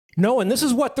 knowing this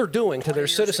is what they're doing to their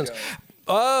citizens.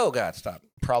 Oh God, stop.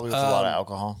 Probably with a lot of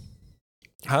alcohol.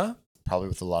 Huh? Probably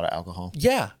with a lot of alcohol.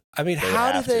 Yeah. How do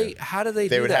they do that?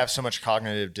 They would have so much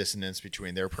cognitive dissonance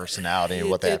between their personality and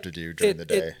what they have to do during the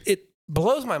day. It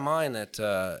blows my mind that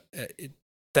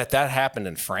that happened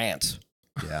in France.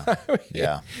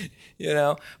 Yeah.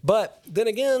 Yeah. But then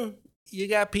again, you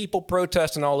got people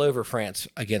protesting all over France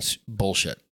against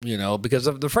bullshit. Because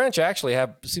the French actually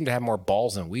seem to have more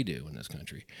balls than we do in this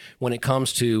country when it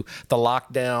comes to the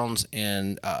lockdowns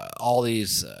and all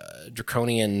these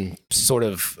draconian sort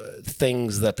of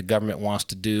things that the government wants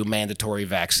to do, mandatory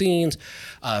vaccines,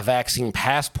 vaccine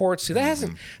passports. See, that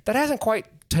hasn't quite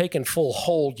taken full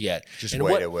hold yet. Just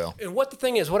wait, it will. And what the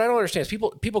thing is, what I don't understand is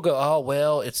people go, oh,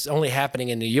 well, it's only happening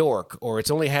in New York or it's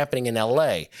only happening in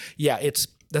L.A. Yeah,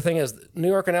 the thing is, New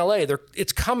York and L.A.,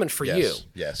 it's coming for you.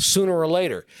 Yes. Sooner or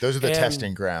later. Those are the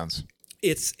testing grounds.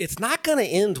 It's not going to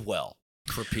end well.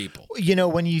 for people. You know,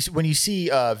 when you see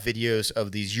videos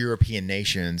of these European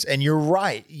nations, and you're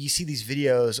right, you see these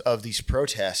videos of these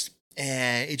protests,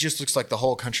 and it just looks like the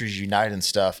whole country's united and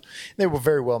stuff. They will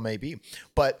very well may be,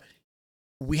 but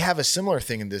we have a similar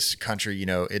thing in this country, you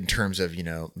know, in terms of, you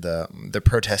know, the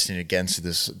protesting against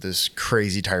this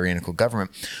crazy tyrannical government.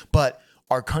 But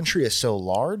our country is so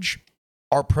large,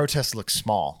 our protests look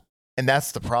small. And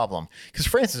that's the problem, because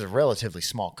France is a relatively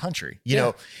small country. You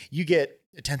know, you get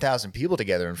 10,000 people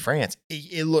together in France,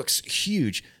 it looks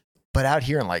huge. But out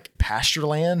here in like pasture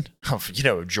land of, you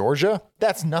know, Georgia,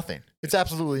 that's nothing. It's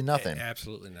absolutely nothing.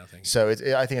 Absolutely nothing. So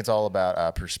I think it's all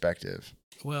about perspective.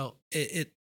 Well,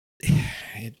 it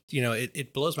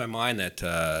blows my mind that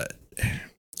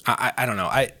I don't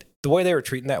know. The way they were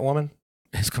treating that woman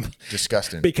is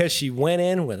Disgusting. because she went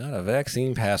in without a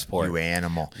vaccine passport. You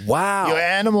animal. Wow. You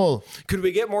animal. Could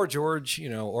we get more George,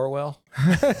 Orwell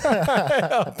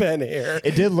up in here?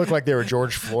 It did look like they were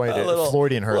George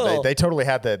Floyding her. They totally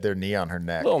had their knee on her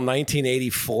neck. A little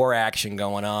 1984 action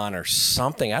going on or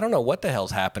something. I don't know what the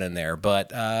hell's happening there,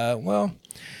 but well,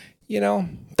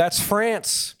 that's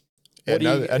France.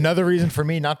 Another reason for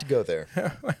me not to go there.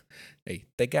 Hey,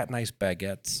 they got nice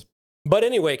baguettes. But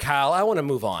anyway, Kyle, I want to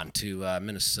move on to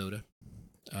Minnesota.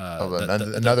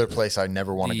 Another place I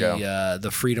never want to go.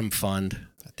 The Freedom Fund.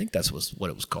 I think that's what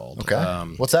it was called. Okay.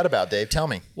 What's that about, Dave? Tell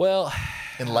me. Well,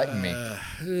 enlighten me.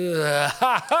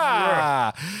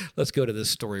 Let's go to this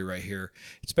story right here.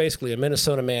 It's basically a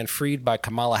Minnesota man freed by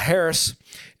Kamala Harris.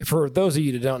 For those of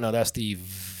you that don't know, that's the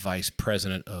Vice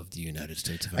President of the United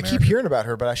States of America. I keep hearing about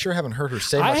her, but I sure haven't heard her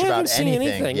say much about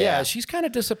anything. Yeah, she's kind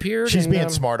of disappeared. She's being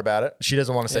smart about it. She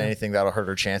doesn't want to say anything that'll hurt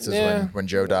her chances when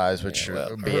Joe dies, which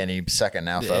will be any second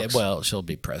now, folks. Well, she'll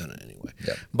be president anyway.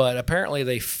 Yep. But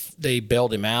apparently they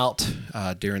bailed him out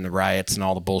during the riots and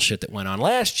all the bullshit that went on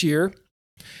last year.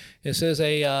 It says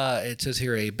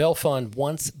here a bail fund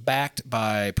once backed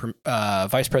by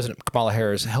Vice President Kamala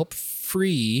Harris helped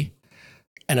free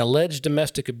an alleged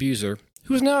domestic abuser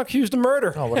who is now accused of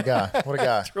murder. Oh, what a guy. What a guy.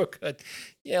 That's real good.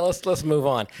 Yeah, let's move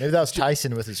on. Maybe that was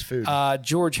Tyson with his food.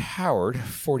 George Howard,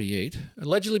 48,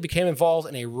 allegedly became involved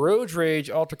in a road rage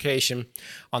altercation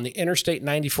on the Interstate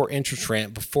 94 entrance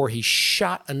ramp before he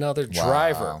shot another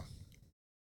driver.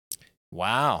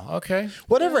 Wow. Okay.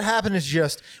 Whatever happened is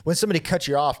just when somebody cuts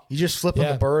you off, you just flip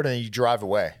them the bird and you drive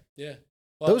away. Yeah.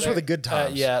 Well, those were the good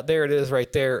times. Yeah, there it is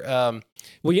right there.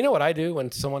 Well, you know what I do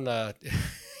when someone...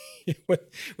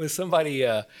 when somebody,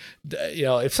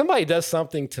 if somebody does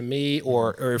something to me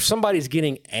or if somebody's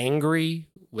getting angry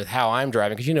with how I'm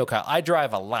driving, because Kyle, I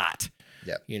drive a lot,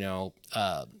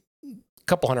 a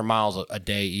couple hundred miles a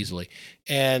day easily.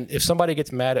 And if somebody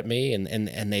gets mad at me and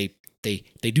they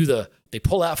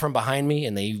pull out from behind me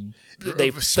and they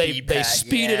speed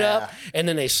it up and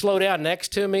then they slow down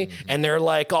next to me and they're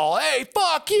like, "Oh, hey,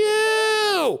 fuck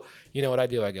you." You know what I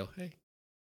do? I go, "Hey.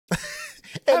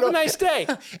 Have a nice day."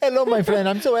 Hello, my friend.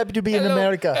 I'm so happy to be in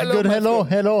America. Hello.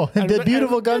 The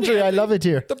beautiful country. I love it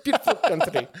here. The beautiful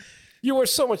country. You were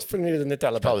so much friendlier than the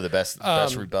Taliban. Probably the best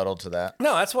rebuttal to that.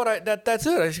 No, that's what that's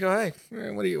it. I just go, "Hey,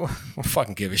 what do you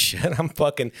fucking give a shit?"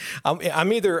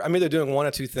 I'm either doing one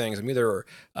of two things. I'm either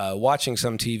watching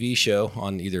some TV show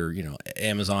on either,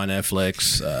 Amazon,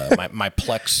 Netflix, my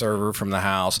Plex server from the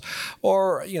house,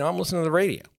 or, I'm listening to the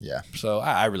radio. Yeah. So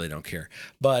I really don't care.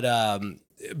 But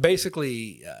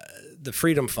basically, the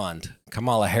Freedom Fund,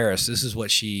 Kamala Harris, this is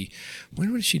what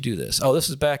when did she do this? Oh, this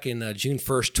is back in June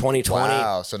 1st, 2020.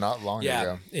 Wow, so not long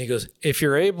ago. And he goes, if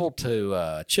you're able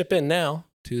to chip in now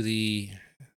to the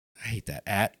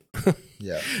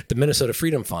Minnesota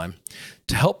Freedom Fund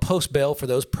to help post bail for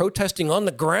those protesting on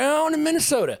the ground in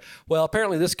Minnesota. Well,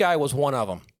 apparently this guy was one of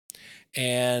them.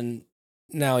 And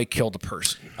now he killed a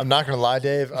person. I'm not going to lie,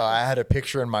 Dave. I had a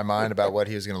picture in my mind about what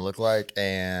he was going to look like,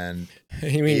 and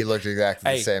he looked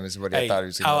exactly the same as what I thought he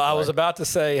was going to look like. I was about to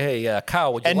say, hey,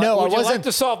 Kyle, would you like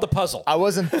to solve the puzzle? I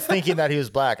wasn't thinking that he was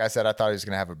black. I said I thought he was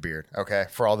going to have a beard. Okay,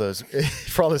 for all those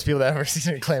people that ever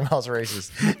seen me claim I was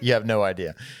racist, you have no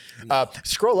idea.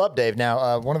 Scroll up, Dave.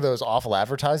 Now, one of those awful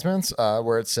advertisements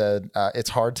where it said, it's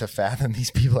hard to fathom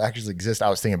these people actually exist. I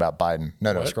was thinking about Biden.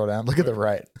 No, scroll down. Look at the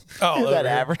right. Oh, that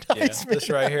advertisement. Yeah, this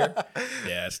right here.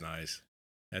 Yeah, it's nice.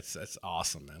 That's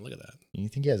awesome, man. Look at that. You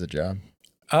think he has a job?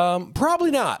 Probably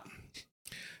not.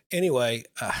 Anyway,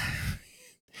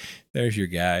 there's your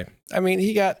guy. I mean,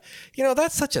 he got,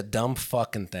 that's such a dumb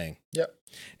fucking thing. Yep.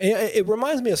 It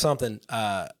reminds me of something.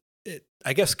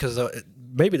 I guess because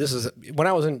maybe this is when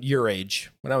I was your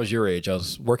age, I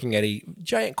was working at a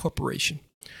giant corporation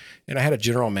and I had a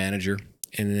general manager,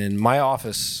 and then my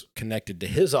office connected to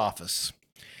his office.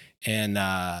 And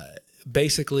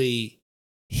basically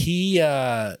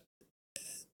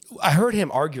I heard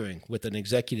him arguing with an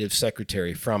executive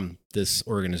secretary from this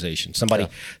organization. Somebody,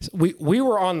 we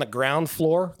were on the ground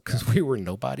floor because we were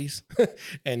nobodies,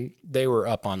 and they were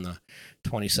up on the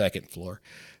 22nd floor.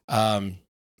 I'm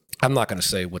not going to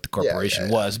say what the corporation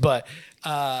was, but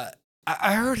I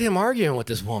heard him arguing with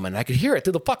this woman. I could hear it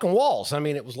through the fucking walls. I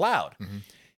mean, it was loud. Mm-hmm.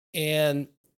 And,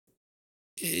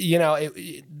 you know,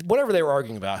 whatever they were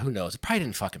arguing about, who knows? It probably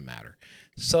didn't fucking matter.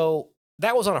 So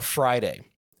that was on a Friday.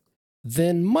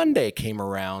 Then Monday came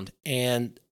around,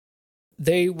 and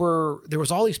there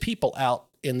was all these people out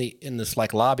in this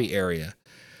like lobby area,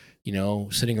 you know,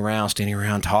 sitting around, standing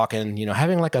around, talking, you know,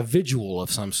 having like a vigil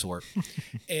of some sort.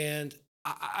 And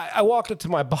I walked up to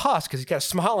my boss because he's got a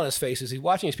smile on his face as he's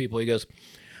watching these people. I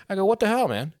go, what the hell,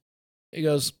 man? He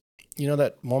goes, you know,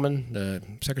 that woman, the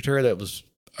secretary that was,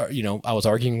 you know, I was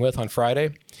arguing with on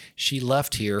Friday, she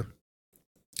left here,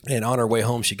 and on her way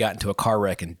home, she got into a car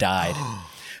wreck and died.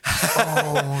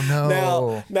 Oh,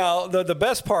 no. Now the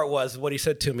best part was what he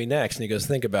said to me next. And he goes,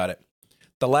 think about it.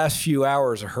 The last few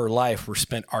hours of her life were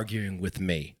spent arguing with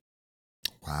me.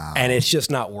 Wow. And it's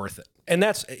just not worth it. And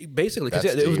that's basically, because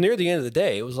it was near the end of the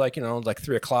day. It was like, you know, like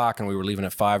 3:00 and we were leaving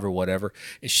at 5 or whatever.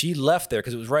 And she left there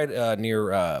because it was right near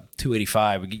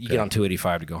 285. You get on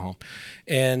 285 to go home.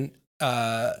 And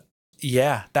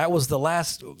yeah, that was the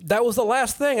last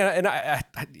thing. And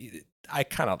I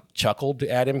kind of chuckled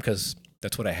at him because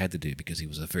that's what I had to do, because he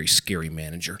was a very scary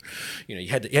manager. You know, you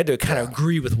had to kind of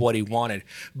agree with what he wanted.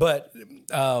 But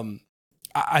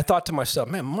I thought to myself,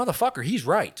 man, motherfucker, he's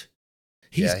right.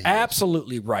 He's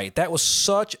absolutely right. That was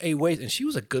such a waste. And she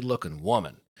was a good-looking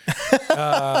woman.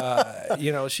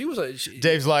 You know,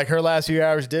 Dave's like, her last few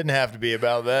hours didn't have to be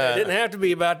about that. It didn't have to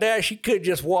be about that. She could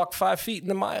just walk 5 feet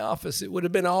into my office. It would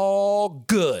have been all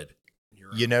good.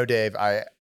 You know, Dave, I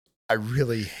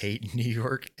really hate New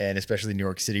York, and especially New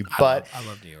York City, but I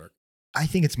love New York. I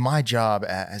think it's my job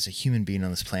as a human being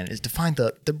on this planet is to find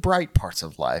the bright parts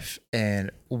of life.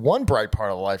 And one bright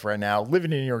part of life right now,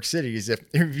 living in New York City, is if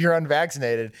you're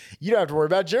unvaccinated, you don't have to worry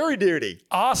about jury duty.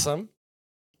 Awesome.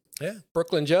 Yeah.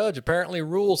 Brooklyn judge apparently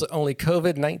rules that only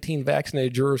COVID-19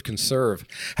 vaccinated jurors can serve.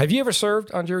 Have you ever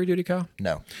served on jury duty, Kyle?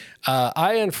 No.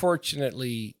 I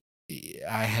unfortunately,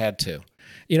 I had to.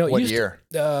 You know, what year?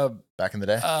 Back in the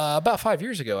day? About 5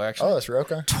 years ago, actually. Oh, that's right.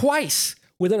 Okay. Twice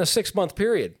within a 6-month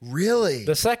period. Really?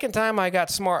 The second time I got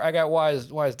smart, I got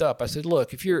wised up. I said,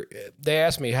 look, they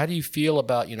asked me, how do you feel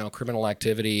about, you know, criminal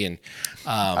activity and,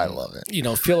 I love it. You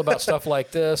know, feel about stuff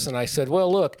like this. And I said,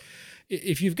 well, look,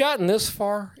 if you've gotten this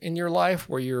far in your life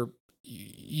where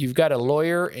you've got a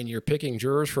lawyer and you're picking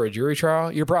jurors for a jury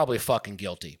trial, you're probably fucking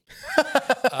guilty,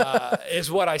 is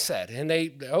what I said. And they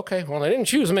didn't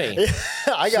choose me.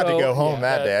 I got to go home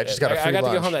that day. I just got a free I got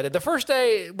lunch. to go home that day. The first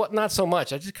day, not so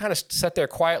much. I just kind of sat there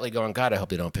quietly going, God, I hope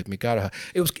they don't pick me.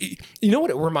 It was, you know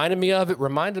what it reminded me of? It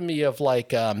reminded me of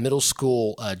like middle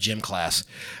school gym class.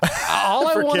 All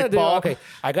I want to do,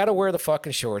 I got to wear the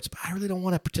fucking shorts, but I really don't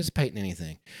want to participate in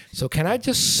anything. So can I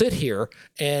just sit here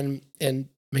and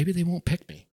maybe they won't pick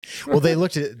me? Well, they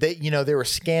looked at it. They were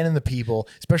scanning the people,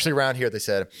 especially around here. They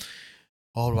said,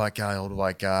 old white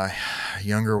guy,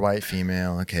 younger white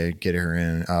female. Okay, get her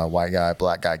in. White guy,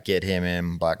 black guy, get him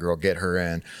in. Black girl, get her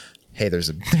in. Hey, there's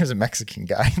a Mexican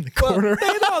guy in the corner.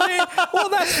 Well,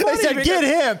 that's funny. They said, get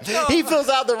him. He fills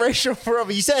out the racial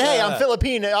profile. You said, hey, I'm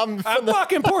Filipino. I'm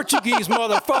fucking Portuguese,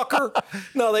 motherfucker.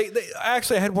 No, they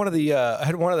actually had one of the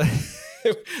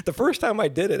the first time I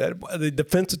did it, the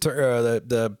defense attorney,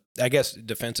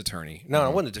 defense attorney. No,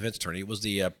 it wasn't the defense attorney. It was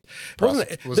the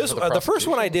the first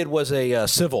one I did was a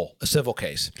civil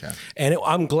case. Okay. And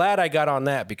I'm glad I got on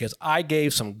that because I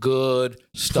gave some good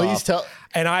stuff. Please tell.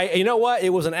 And you know what? It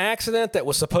was an accident that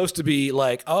was supposed to be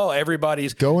like, oh,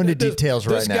 everybody's go into details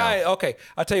right now. This guy, okay,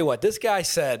 I'll tell you what. This guy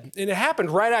said, and it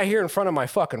happened right out here in front of my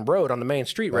fucking road on the main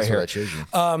street right here. That's what I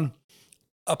chose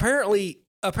you.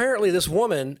 Apparently, this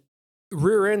woman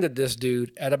rear-ended this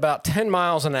dude at about 10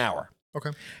 miles an hour.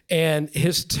 Okay. And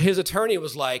his attorney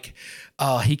was like,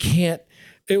 oh, he can't.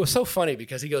 It was so funny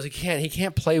because he goes, he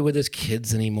can't play with his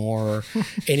kids anymore,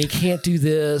 and he can't do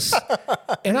this.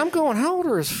 And I'm going, how old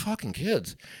are his fucking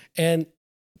kids? And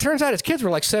turns out his kids were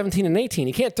like 17 and 18.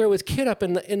 He can't throw his kid up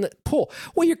in the pool.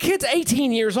 Well, your kid's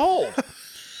 18 years old.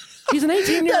 He's an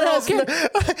 18-year-old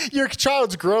kid. Your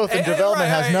child's growth and development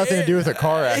has nothing to do with a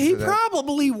car accident. He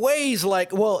probably weighs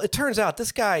like, well, it turns out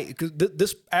this guy,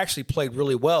 this actually played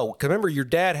really well. Because remember, your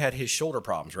dad had his shoulder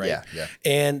problems, right? Yeah.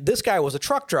 And this guy was a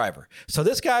truck driver. So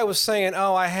this guy was saying,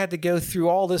 oh, I had to go through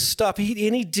all this stuff. And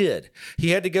he did. He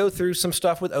had to go through some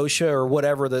stuff with OSHA or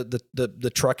whatever,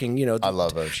 the trucking, you know. I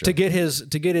love OSHA. To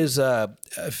get his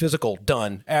physical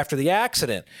done after the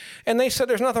accident. And they said,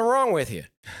 there's nothing wrong with you,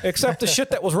 except the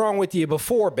shit that was wrong with you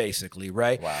before, basically,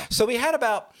 right? Wow. So he had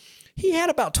about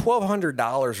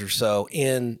 $1,200 or so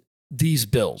in these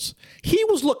bills. He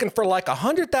was looking for like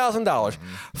 $100,000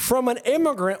 from an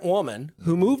immigrant woman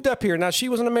who moved up here. Now, she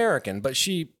was an American, but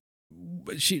she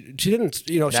didn't,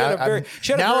 you know,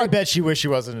 I bet she wished she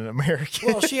wasn't an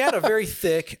American. well, she had a very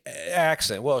thick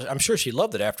accent. Well, I'm sure she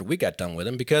loved it after we got done with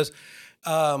him because,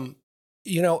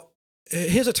 you know,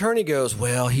 his attorney goes,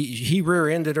 well, he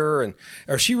rear-ended her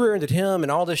or she rear-ended him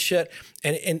and all this shit.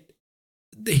 And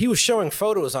he was showing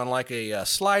photos on like a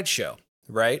slideshow,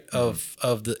 right? Of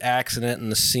the accident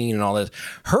and the scene and all this.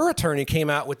 Her attorney came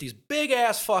out with these big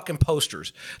ass fucking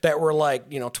posters that were like,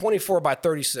 you know, 24 by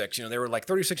 36. You know, they were like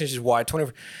 36 inches wide,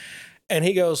 24. And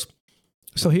he goes,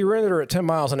 so he rear-ended her at 10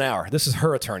 miles an hour. This is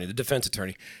her attorney, the defense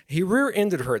attorney. He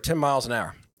rear-ended her at 10 miles an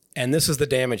hour. And this is the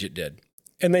damage it did.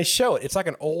 And they show it. It's like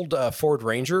an old Ford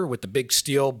Ranger with the big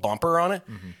steel bumper on it.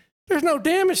 Mm-hmm. There's no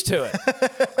damage to it.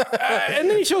 And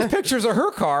then he shows pictures of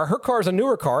her car. Her car's a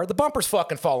newer car. The bumper's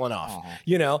fucking falling off,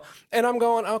 you know? And I'm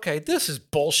going, okay, this is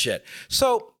bullshit.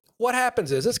 So what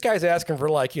happens is this guy's asking for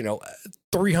like, you know,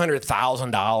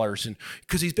 $300,000 and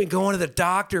because he's been going to the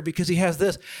doctor because he has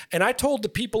this. And I told the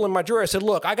people in my jury, I said,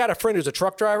 look, I got a friend who's a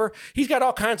truck driver. He's got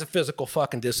all kinds of physical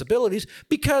fucking disabilities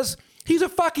because he's a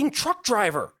fucking truck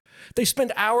driver. They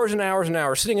spend hours and hours and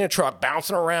hours sitting in a truck,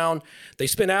 bouncing around. They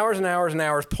spend hours and hours and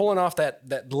hours pulling off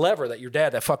that lever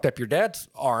that fucked up your dad's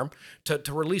arm to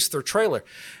release their trailer.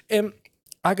 And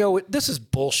I go, this is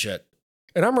bullshit.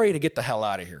 And I'm ready to get the hell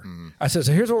out of here. Mm-hmm. I said,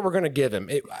 so here's what we're going to give him.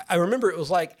 I remember it was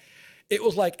like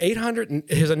 800.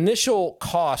 His initial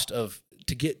cost to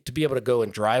be able to go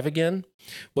and drive again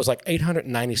was like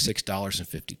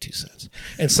 $896.52.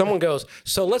 And someone goes,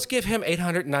 so let's give him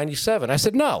 $897. I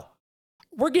said, no.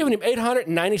 We're giving him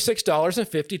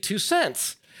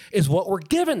 $896.52 is what we're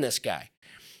giving this guy.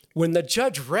 When the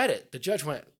judge read it, the judge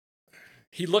went,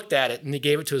 he looked at it and he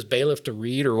gave it to his bailiff to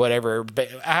read or whatever,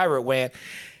 however it went.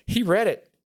 He read it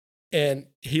and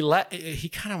he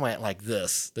kind of went like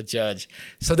this, the judge.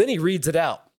 So then he reads it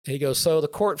out. He goes, so the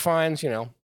court finds, you know,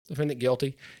 defendant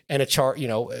guilty and a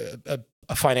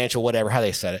financial whatever, how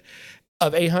they said it,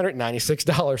 of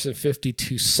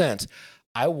 $896.52.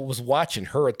 I was watching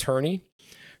her attorney.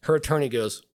 Her attorney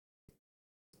goes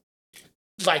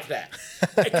like that.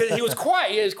 He was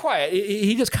quiet. He was quiet.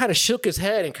 He just kind of shook his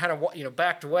head and kind of, you know,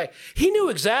 backed away. He knew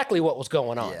exactly what was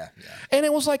going on. Yeah. And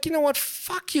it was like, you know what?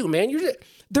 Fuck you, man.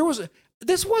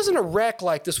 This wasn't a wreck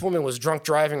like this woman was drunk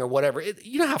driving or whatever.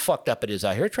 You know how fucked up it is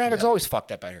out here. Traffic's always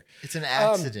fucked up out here. It's an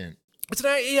accident. It's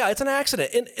an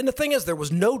accident. And the thing is, there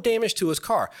was no damage to his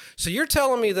car. So you're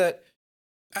telling me that,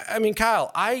 I mean,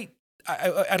 Kyle, I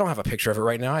don't have a picture of it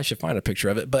right now. I should find a picture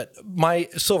of it. But my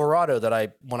Silverado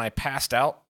that when I passed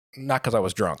out, not because I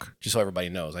was drunk, just so everybody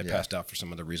knows, I passed out for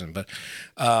some other reason. But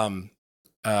that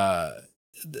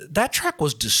truck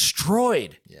was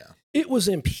destroyed. Yeah. It was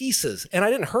in pieces, and I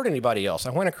didn't hurt anybody else.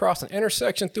 I went across an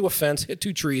intersection, through a fence, hit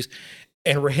 2 trees,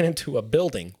 and ran into a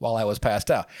building while I was passed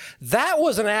out. That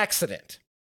was an accident.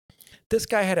 This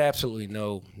guy had absolutely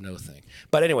no thing.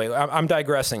 But anyway, I'm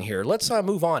digressing here. Let's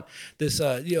move on.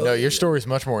 No, your story is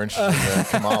much more interesting than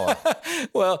Kamala.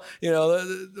 Well, you know,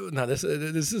 this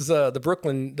is the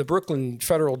Brooklyn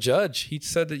federal judge. He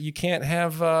said that you can't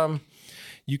have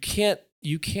you can't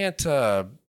you gotta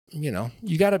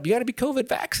be COVID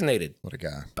vaccinated. What a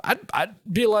guy. I'd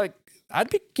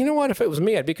be, you know what? If it was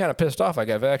me, I'd be kind of pissed off I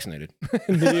got vaccinated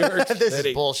in New York City. This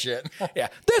is bullshit. Yeah,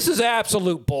 this is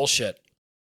absolute bullshit.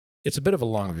 It's a bit of a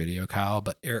long video, Kyle,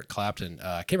 but Eric Clapton,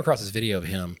 came across this video of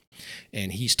him,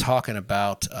 and he's talking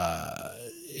about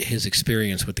his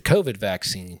experience with the COVID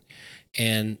vaccine.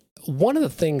 And one of the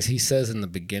things he says in the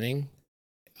beginning,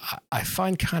 I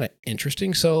find kind of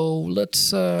interesting. So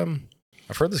let's... I've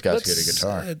heard this guy's good at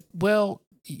guitar.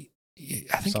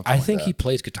 I think he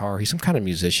plays guitar. He's some kind of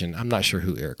musician. I'm not sure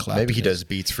who Eric Clapton is. Maybe he does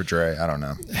beats for Dre. I don't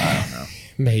know.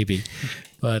 Maybe.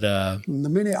 But... the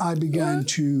minute I began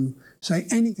to say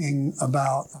anything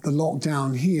about the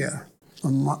lockdown here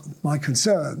and my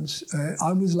concerns,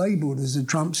 I was labeled as a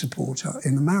Trump supporter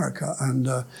in America. And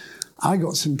I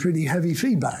got some pretty heavy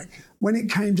feedback. When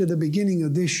it came to the beginning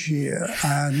of this year,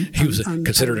 and He was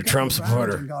considered a Trump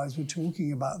supporter. Guys were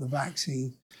talking about the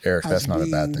vaccine. Eric, that's as not a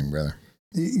bad being thing, brother.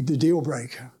 The deal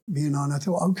breaker, and I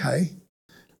thought, okay,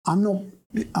 I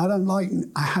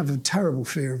have a terrible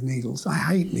fear of needles. I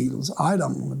hate needles. I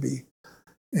don't want to be,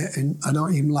 and I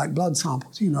don't even like blood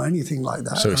samples, anything like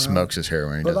that. So he smokes his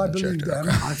heroin. He But I doesn't believe inject them.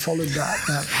 it. I followed that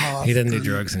path. He doesn't do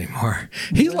drugs anymore.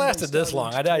 He's lasted this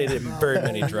long. I doubt he did very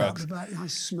many drugs. I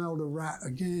smelled a rat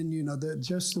again,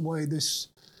 just the way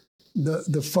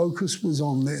the focus was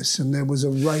on this, and there was a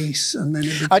race, and then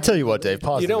I tell you what, Dave,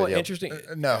 pause You know the what? video. Interesting.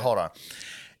 No, hold on.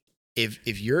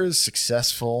 If you're as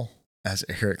successful as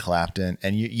Eric Clapton,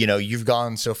 and you've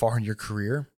gone so far in your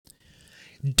career,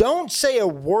 don't say a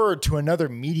word to another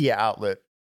media outlet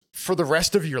for the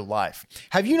rest of your life.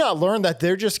 Have you not learned that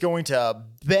they're just going to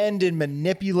bend and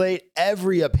manipulate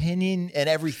every opinion and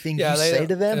everything you say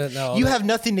to them? You have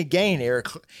nothing to gain, Eric.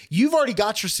 You've already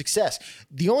got your success.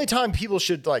 The only time people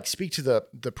should speak to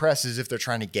the press is if they're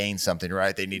trying to gain something,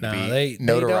 right? They need to be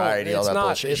notoriety, all that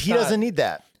bullshit. He doesn't need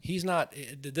that. He's not.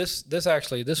 This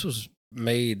was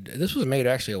made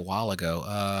actually a while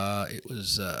ago. It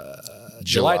was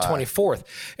July 24th,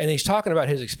 and he's talking about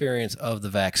his experience of the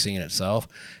vaccine itself.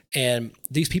 And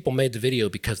these people made the video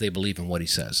because they believe in what he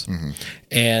says. Mm-hmm.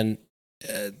 And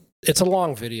it's a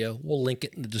long video. We'll link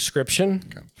it in the description.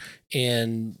 Okay.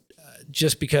 And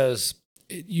just because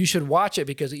you should watch it,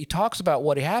 because he talks about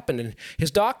what happened. And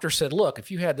his doctor said, look, if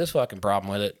you had this fucking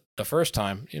problem with it the first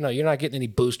time, you're not getting any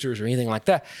boosters or anything like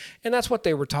that. And that's what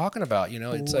they were talking about.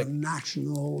 It's like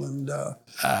national. And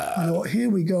I thought, here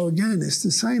we go again. It's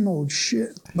the same old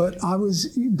shit. But I was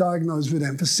diagnosed with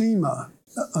emphysema.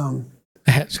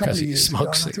 That's because he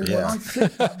smokes cigarettes. Well, I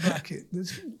fit that bracket.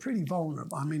 That's pretty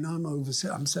vulnerable. I mean,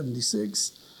 I'm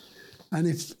 76. And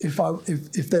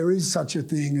if there is such a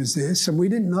thing as this, and we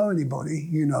didn't know anybody,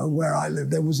 where I lived,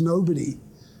 there was nobody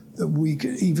that we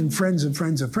could, even friends of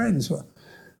friends of friends were.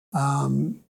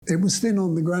 It was thin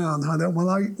on the ground. I thought, well,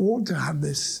 I ought to have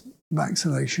this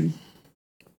vaccination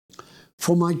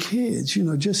for my kids,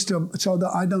 just so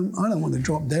that I don't want to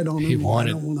drop dead on them. I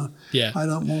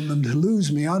don't want them to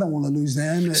lose me. I don't want to lose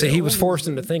them. So he was forced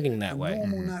into thinking that way,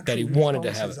 that he wanted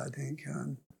to have it. I think.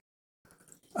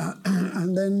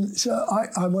 And then, so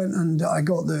I went and I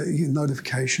got the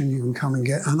notification, you can come and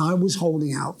get, and I was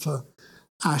holding out for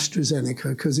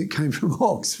AstraZeneca because it came from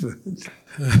Oxford.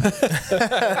 What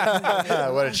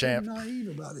a champ. I'm naive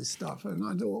about this stuff. And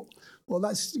I thought, well,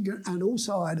 that's good. And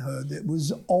also I'd heard that it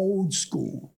was old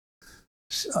school.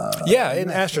 In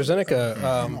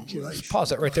AstraZeneca, pause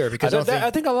that right there, because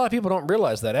I think a lot of people don't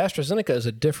realize that AstraZeneca is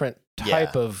a different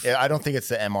type of... Yeah, I don't think it's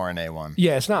the mRNA one.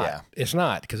 Yeah, it's not. Yeah. It's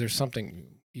not, because there's something...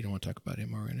 You don't want to talk about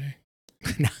mRNA?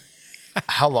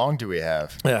 How long do we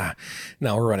have? Yeah,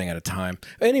 no, we're running out of time.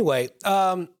 Anyway,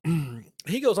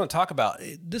 he goes on to talk about,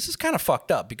 this is kind of fucked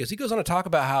up, because he goes on to talk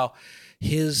about how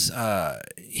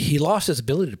he lost his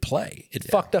ability to play. It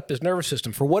fucked up his nervous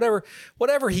system for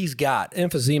whatever he's got.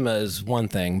 Emphysema is one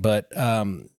thing, but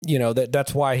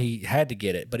that's why he had to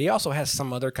get it. But he also has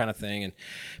some other kind of thing, and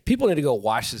people need to go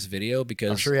watch this video,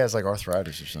 because I'm sure he has like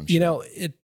arthritis or something.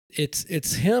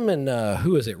 It's him and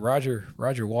who is it? Roger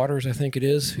Waters, I think it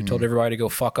is, who told everybody to go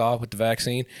fuck off with the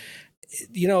vaccine.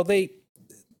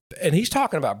 And he's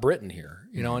talking about Britain here,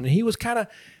 and he was kind of,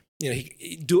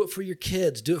 he do it for your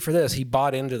kids, do it for this. He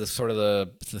bought into the sort of the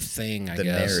thing, I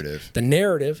guess. The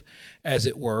narrative, as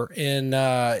it were. And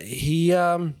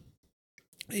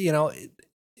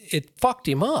it fucked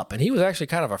him up. And he was actually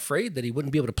kind of afraid that he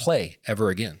wouldn't be able to play ever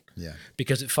again. Yeah.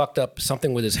 Because it fucked up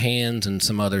something with his hands and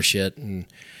some other shit. And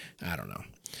I don't know.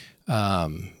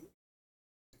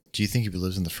 Do you think he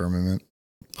lives in the firmament?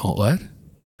 Oh, what?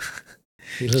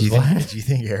 Do you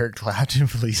think Eric Clapton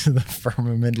believes in the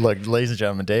firmament? Look, ladies and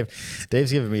gentlemen,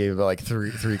 Dave's giving me like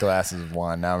three glasses of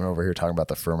wine. Now I'm over here talking about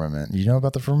the firmament. You know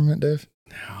about the firmament, Dave?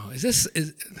 No. Is this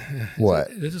what?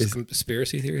 Is this a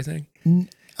conspiracy theory thing?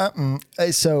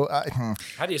 So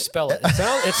how do you spell it?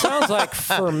 It sounds like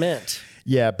ferment.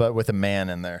 Yeah, but with a man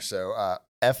in there. So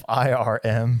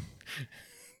FIRMANENT,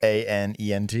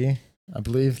 I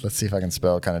believe. Let's see if I can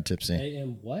spell kind of tipsy.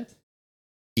 AM what?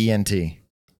 ENT.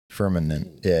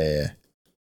 Firmament. Yeah.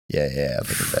 Look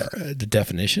at that. The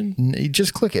definition? You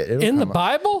just click it. In the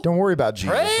Bible? Don't worry about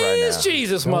Jesus right now. Praise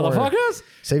Jesus, motherfuckers.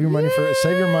 Save your money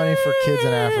for kids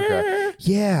in Africa.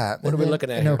 Yeah. What are we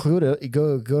looking at? No, go to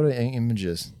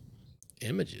images.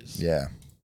 Images? Yeah.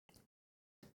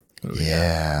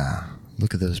 Yeah.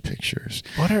 Look at those pictures.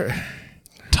 What are...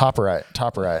 Top right.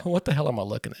 What the hell am I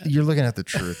looking at? You're looking at the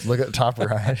truth. Look at top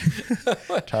right.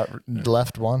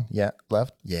 Left one. Yeah.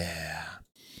 Left. Yeah.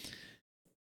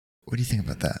 What do you think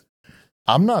about that?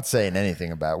 I'm not saying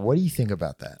anything about it. What do you think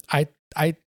about that? I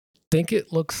think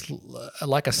it looks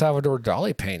like a Salvador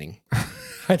Dali painting.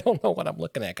 I don't know what I'm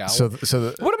looking at, Kyle. What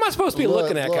am I supposed to be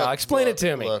looking at, Kyle? Explain it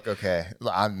to me. Look, okay.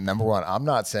 Number one, I'm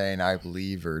not saying I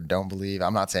believe or don't believe.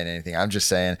 I'm not saying anything. I'm just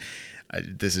saying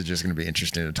this is just going to be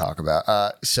interesting to talk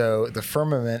about. So the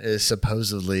firmament is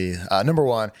supposedly, number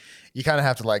one, you kind of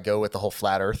have to like go with the whole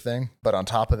flat Earth thing. But on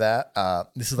top of that,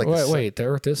 this is like wait, the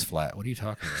Earth is flat. What are you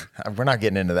talking about? We're not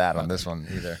getting into that on this one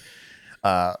either.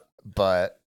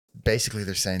 But basically,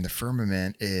 they're saying the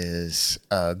firmament is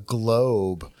a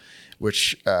globe,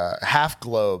 which half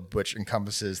globe, which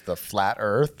encompasses the flat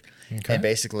Earth, and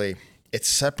basically it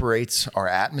separates our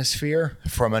atmosphere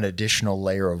from an additional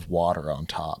layer of water on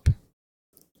top.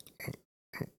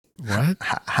 What?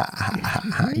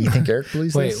 You think Eric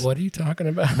believes this? Wait, what are you talking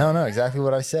about? No, exactly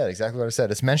what I said.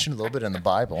 It's mentioned a little bit in the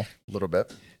Bible, a little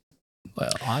bit. Well,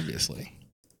 obviously.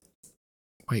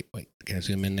 Wait. Can I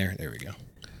zoom in there? There we go.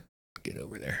 Get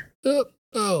over there.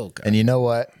 Oh, God. And you know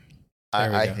what?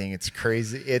 I go. think it's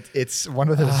crazy. It's one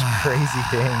of those crazy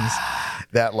things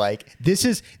that like this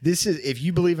is if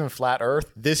you believe in flat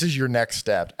Earth, this is your next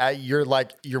step. You're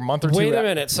like your month or two. Wait a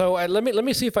minute. So let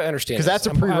me see if I understand. Because that's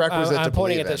a prerequisite. I'm to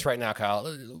pointing believe at this right now,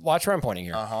 Kyle. Watch where I'm pointing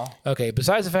here. Uh-huh. Okay.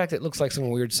 Besides the fact that it looks like some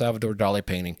weird Salvador Dali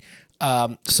painting,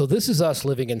 so this is us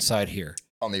living inside here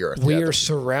on the Earth. We are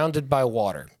surrounded by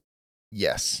water.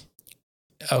 Yes.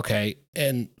 Okay,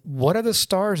 and what are the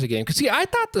stars again? Because see, I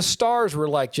thought the stars were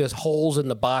like just holes in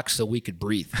the box so we could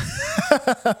breathe.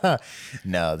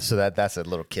 No, so that's a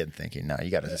little kid thinking. No,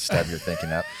 you got to step your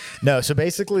thinking up. No, so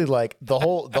basically, like the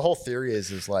whole theory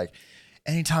is like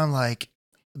anytime like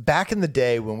back in the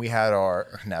day when we had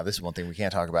now this is one thing we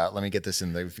can't talk about. Let me get this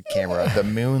in the camera. The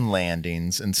moon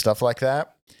landings and stuff like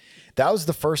that. That was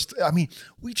the first. I mean,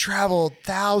 we traveled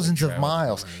thousands of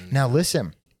miles. Now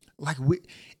listen, like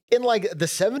in like the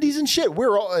 70s and shit,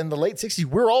 we're all in the late 60s.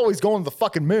 We're always going to the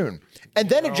fucking moon. And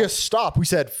then it just stopped. We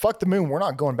said, fuck the moon. We're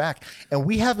not going back. And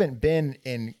we haven't been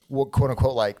in quote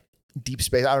unquote like deep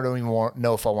space. I don't even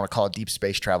know if I want to call it deep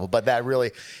space travel, but that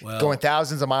really going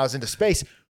thousands of miles into space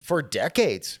for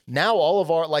decades. Now all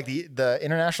of our like the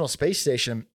International Space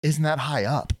Station isn't that high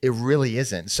up. It really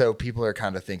isn't. So people are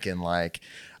kind of thinking like,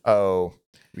 oh,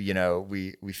 you know,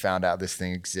 we found out this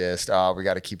thing exists. Oh, we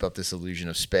got to keep up this illusion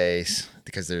of space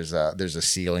because there's a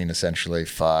ceiling essentially.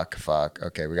 Fuck.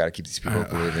 Okay, we got to keep these people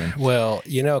believing. Well,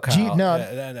 you know, Kyle. No,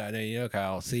 you know,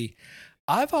 Kyle. See,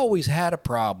 I've always had a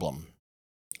problem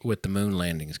with the moon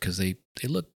landings because they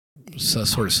look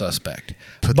sort of suspect.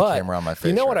 Put the camera on my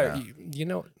face. You know right what? now. You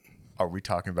know. Are we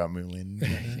talking about moon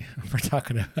landings? We're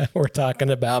talking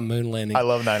about moon landings. I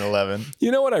love 9/11.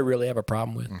 You know what I really have a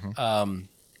problem with? Mm-hmm.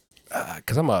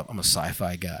 Because I'm a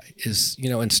sci-fi guy, is, you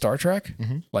know, in Star Trek,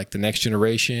 like the Next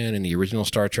Generation and the original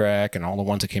Star Trek and all the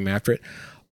ones that came after it,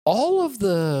 all of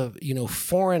the, you know,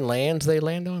 foreign lands they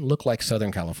land on look like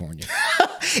Southern California.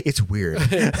 It's weird.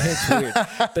 It's weird.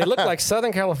 They look like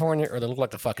Southern California or they look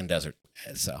like the fucking desert.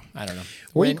 So I don't know.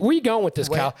 Where you going with this,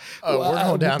 Cal? Oh, we're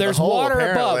going down There's the hole, water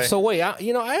apparently. above. So wait, I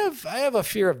have a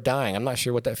fear of dying. I'm not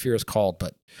sure what that fear is called,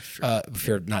 but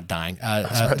fear not dying,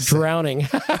 drowning.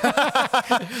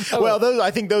 Well,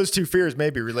 I think those two fears may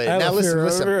be related. Now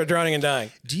listen. Fear of drowning and dying.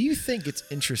 Do you think it's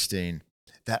interesting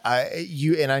that I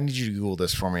need you to Google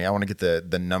this for me? I want to get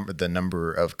the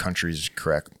number of countries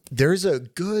correct. There's a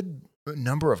good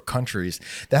number of countries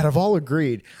that have all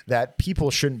agreed that people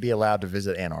shouldn't be allowed to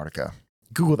visit Antarctica.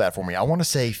 Google that for me. I want to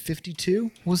say 52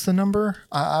 was the number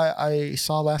I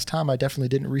saw last time. I definitely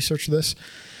didn't research this.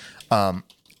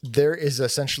 There is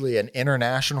essentially an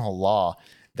international law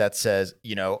that says,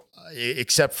 you know,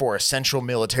 except for essential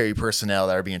military personnel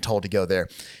that are being told to go there,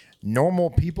 normal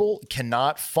people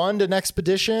cannot fund an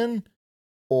expedition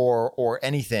or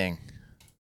anything.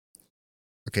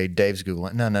 Okay, Dave's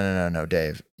Googling. No,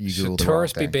 Dave. You Googled the wrong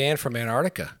Tourists be thing. banned from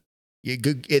Antarctica?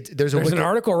 There's an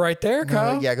article right there,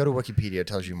 Kyle. Yeah, go to Wikipedia. It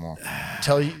tells you more.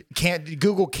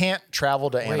 Google can't travel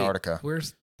to Antarctica.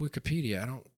 Where's Wikipedia? I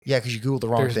don't. Yeah, because you Googled the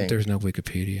wrong thing. There's no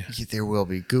Wikipedia. Yeah, there will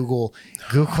be. Google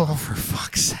for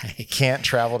fuck's sake can't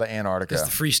travel to Antarctica. It's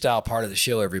the freestyle part of the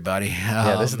show, everybody.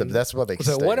 Yeah, that's what they.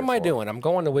 So what am I doing? I'm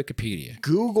going to Wikipedia.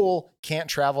 Google can't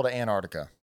travel to Antarctica.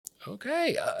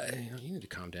 Okay, you need to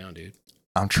calm down, dude.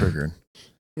 I'm triggered.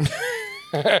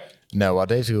 No, while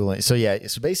Dave's Googling.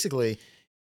 So basically,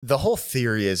 the whole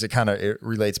theory is it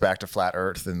relates back to flat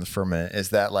Earth and the firmament.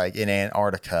 Is that like in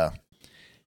Antarctica,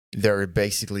 there are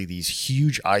basically these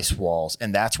huge ice walls,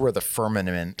 and that's where the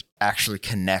firmament actually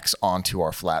connects onto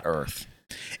our flat Earth,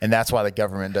 and that's why the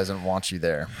government doesn't want you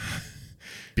there,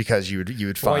 because you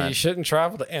would find. Well, you shouldn't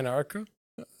travel to Antarctica.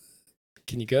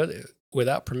 Can you go there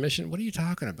without permission? What are you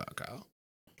talking about, Kyle?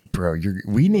 Bro,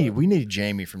 we need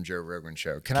Jamie from Joe Rogan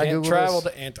show. Can I Can't Google travel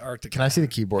this? to Antarctica. Can I see the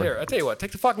keyboard? Here, I tell you what.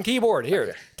 Take the fucking keyboard.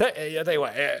 Here, I tell you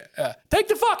what. Take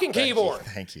the fucking keyboard.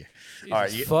 Thank you. All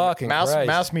right, fucking Christ.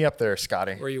 mouse me up there,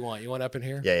 Scotty. Where you want? You want up in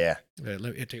here? Yeah. Let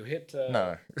me hit.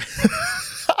 No,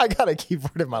 I got a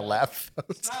keyboard in my lap.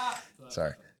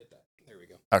 Sorry. There we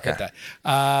go. Okay. Hit that.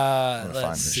 find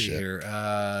Let's this see shit. here.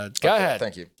 Go ahead.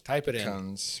 Thank you. Type it in.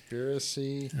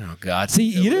 Conspiracy. Oh God! See,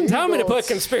 you didn't tell me to put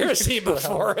conspiracy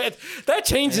before it. That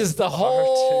changes the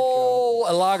whole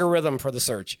logarithm for the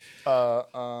search.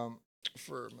 Firmament.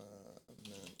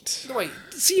 Wait,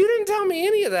 see, you didn't tell me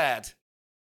any of that.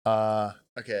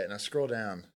 Okay, now scroll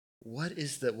down. What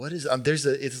is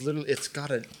it's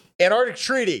got an Antarctic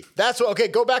Treaty. That's what, okay,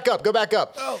 go back up.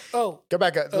 Oh. Go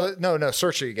back up. No,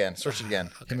 search it again. Okay.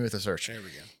 Hit me with a search. There we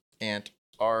go.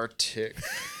 Antarctic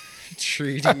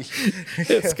Treaty.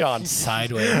 It's gone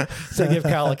sideways. So give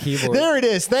Kyle a keyboard. There it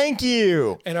is. Thank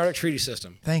you. Antarctic Treaty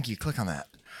System. Thank you. Click on that.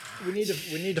 We need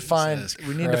to find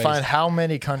Christ. how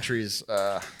many countries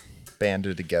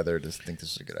banded together to think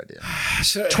this is a good idea.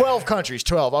 So, 12 countries.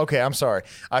 12. Okay, I'm sorry.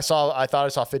 I thought I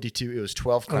saw 52. It was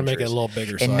 12 I'm gonna countries. make it a little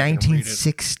bigger. So In I can read it.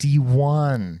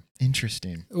 1961.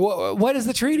 Interesting. What is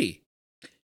the treaty?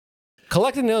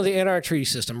 Collectively known as the Antarctic Treaty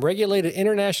System, regulated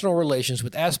international relations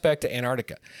with aspect to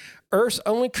Antarctica, Earth's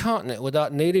only continent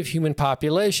without native human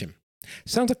population.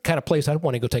 Sounds like the kind of place I'd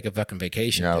want to go take a fucking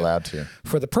vacation. You're not to. allowed to.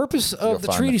 For the purpose of the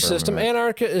find treaty the system, firmament.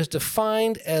 Antarctica is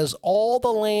defined as all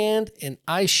the land and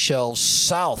ice shelves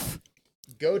south.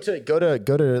 Go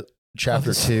to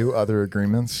chapter 2, other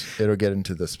agreements. It'll get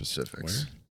into the specifics.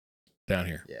 Down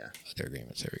here. Yeah. Other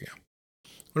agreements. There we go.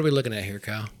 What are we looking at here,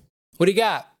 Kyle? What do you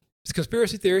got? It's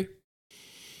conspiracy theory.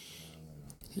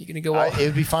 You gonna go off?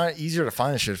 It'd be easier to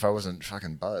find this shit if I wasn't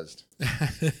fucking buzzed.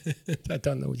 I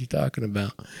don't know what you're talking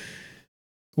about.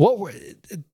 What were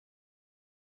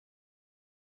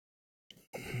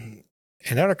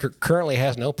Antarctica currently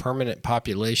has no permanent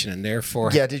population, and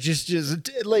therefore, Yeah, just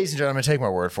ladies and gentlemen, take my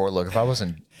word for it. Look, if I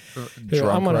wasn't Here,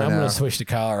 drunk I'm right now, gonna switch to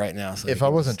Kyle right now. So if you I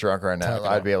can wasn't drunk right now, talk it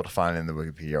I'd out. be able to find it in the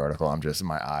Wikipedia article. I'm just in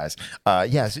my eyes.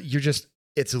 Yes,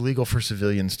 it's illegal for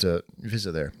civilians to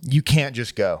visit there. You can't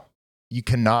just go. You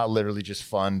cannot literally just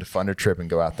fund a trip and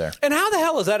go out there. And how the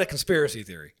hell is that a conspiracy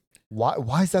theory?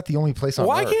 Why is that the only place on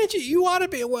Why Earth? can't you? You ought to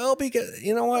be because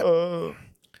you know what?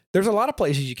 There's a lot of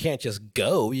places you can't just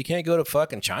go. You can't go to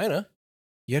fucking China.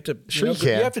 You have to. Sure you You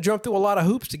can. have to jump through a lot of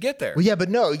hoops to get there. Well,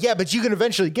 but you can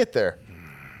eventually get there.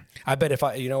 I bet if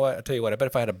I, you know what? I'll tell you what. I bet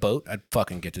if I had a boat, I'd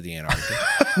fucking get to the Antarctica.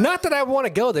 Not that I want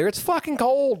to go there. It's fucking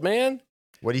cold, man.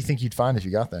 What do you think you'd find if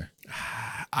you got there?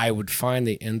 I would find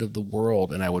the end of the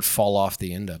world and I would fall off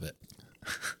the end of it.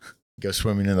 Go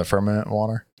swimming in the firmament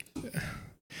water?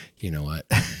 You know what?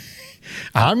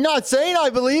 I'm not saying I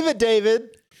believe it,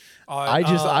 David.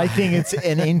 I think it's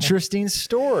an interesting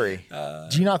story.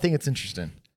 Do you not think it's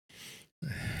interesting?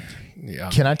 Yeah.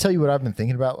 Can I tell you what I've been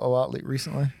thinking about a lot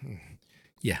recently?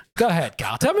 Yeah. Go ahead,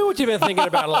 Kyle. Tell me what you've been thinking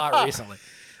about a lot recently.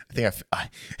 I think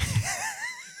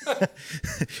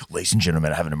ladies and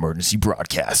gentlemen, I have an emergency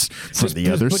broadcast from the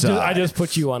other side. I just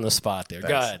put you on the spot there.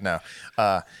 Go ahead. No.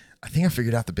 I think I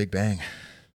figured out the Big Bang.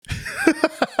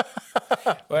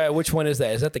 Well, which one is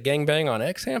that? Is that the gangbang on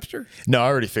X Hamster? No, I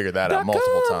already figured that out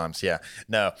multiple .com. times. Yeah.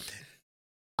 No.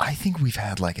 I think we've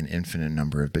had like an infinite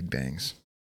number of Big Bangs.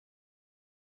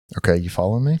 Okay, you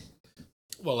following me?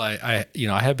 Well, I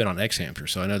have been on X Hamster,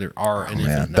 so I know there are an infinite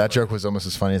Man, number. that joke was almost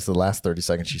as funny as the last 30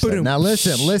 seconds you said. Ba-doom. Now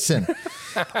listen.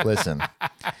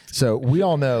 So we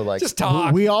all know, like, Just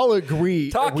talk. we all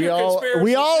agree. Talk we your all,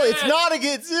 conspiracy it's shit. not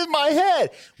against in my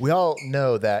head. We all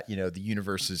know that, the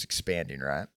universe is expanding,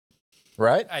 right?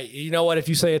 Right? Hey, you know what? If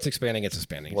you say it's expanding, it's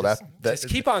expanding. Well, just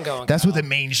keep on going. That's Kyle. what the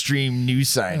mainstream news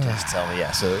scientists tell me.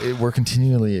 Yeah, so we're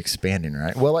continually expanding,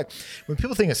 right? Well, like when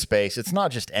people think of space, it's not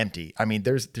just empty. I mean,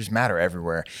 there's matter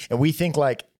everywhere, and we think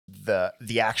like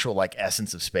the actual like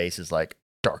essence of space is like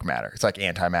dark matter. It's like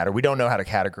antimatter. We don't know how to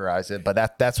categorize it, but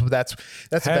that's the best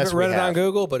Haven't we read it have. on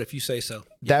Google, but if you say so,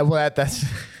 That's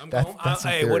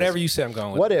hey, whatever you say, I'm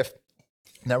going with. What if?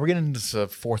 Now we're getting into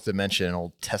this fourth dimension,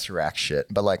 old Tesseract shit,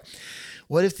 but like,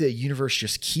 what if the universe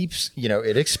just keeps,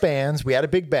 it expands? We had a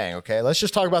Big Bang, okay? Let's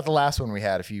just talk about the last one we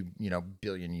had a few,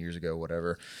 billion years ago,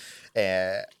 whatever.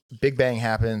 Big Bang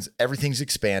happens, everything's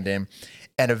expanding,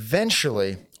 and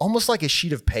eventually, almost like a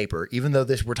sheet of paper, even though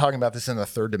we're talking about this in the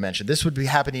third dimension, this would be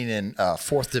happening in a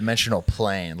fourth dimensional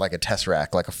plane, like a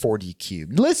Tesseract, like a 4D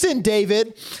cube. Listen,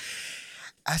 David.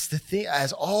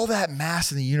 as all that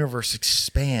mass in the universe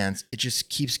expands, it just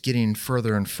keeps getting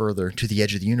further and further to the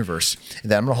edge of the universe.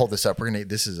 And then I'm gonna hold this up.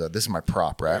 This is my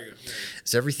prop, right?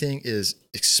 So everything is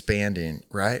expanding,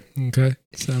 right? Okay,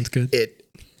 sounds good. It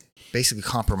basically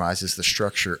compromises the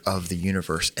structure of the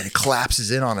universe, and it collapses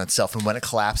in on itself. And when it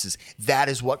collapses, that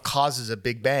is what causes a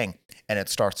Big Bang, and it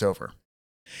starts over.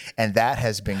 And that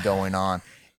has been going on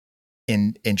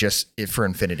for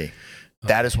infinity.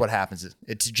 That is what happens.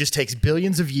 It just takes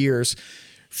billions of years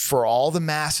for all the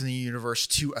mass in the universe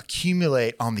to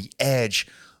accumulate on the edge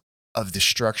of the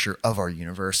structure of our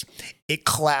universe. It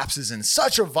collapses in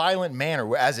such a violent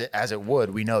manner as it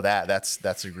would. We know that.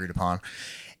 That's agreed upon.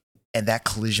 And that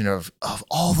collision of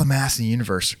all the mass in the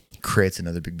universe creates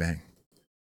another Big Bang.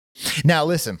 Now,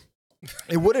 listen,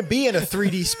 it wouldn't be in a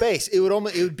 3D space. It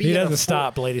would be. He doesn't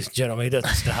stop, ladies and gentlemen. He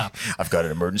doesn't stop. I've got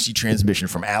an emergency transmission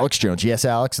from Alex Jones. Yes,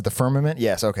 Alex, at the firmament.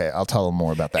 Yes, okay. I'll tell him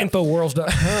more about that.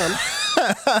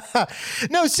 Infowars.com.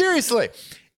 No, seriously.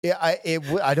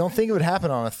 I don't think it would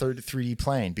happen on a 3D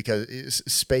plane because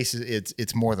space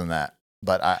it's more than that.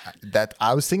 But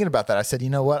I was thinking about that. I said, you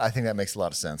know what? I think that makes a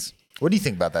lot of sense. What do you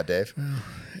think about that, Dave?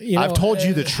 I've told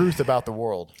you the truth about the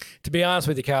world. To be honest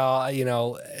with you, Cal,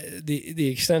 the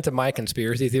extent of my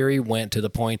conspiracy theory went to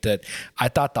the point that I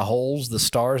thought the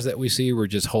stars that we see were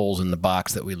just holes in the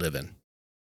box that we live in.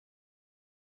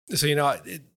 So, I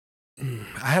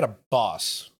had a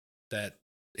boss that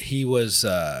he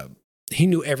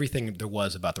knew everything there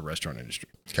was about the restaurant industry.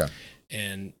 Okay.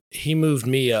 And he moved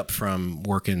me up from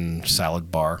working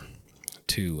salad bar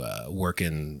to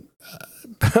working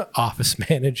office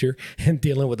manager and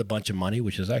dealing with a bunch of money,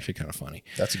 which is actually kind of funny.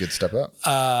 That's a good step up.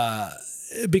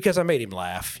 Because I made him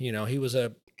laugh. He was I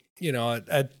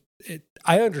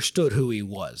understood who he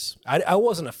was. I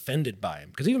wasn't offended by him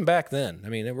because even back then,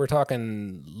 we're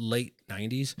talking late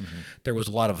 90s, there was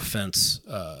a lot of offense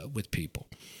with people.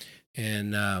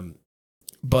 And,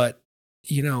 but,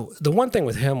 the one thing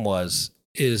with him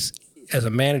is as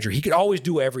a manager, he could always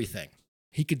do everything.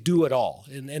 He could do it all.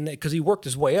 And because he worked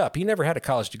his way up. He never had a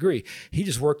college degree. He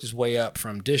just worked his way up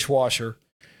from dishwasher,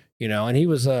 and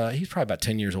he's probably about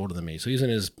 10 years older than me. So he's in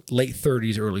his late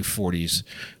 30s, early 40s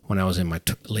when I was in my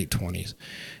late 20s,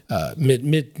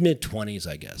 mid 20s,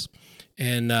 I guess.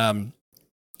 And,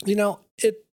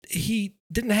 he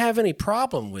didn't have any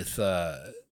problem with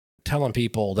telling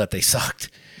people that they sucked.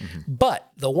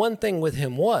 But the one thing with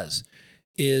him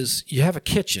is you have a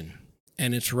kitchen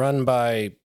and it's run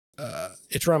by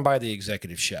the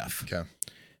executive chef. Okay.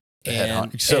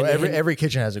 Every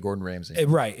kitchen has a Gordon Ramsay.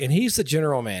 Right. And he's the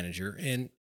general manager and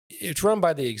it's run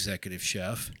by the executive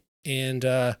chef. And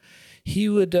he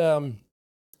wouldn't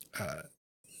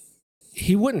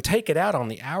take it out on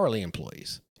the hourly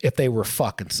employees if they were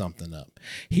fucking something up.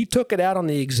 He took it out on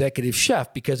the executive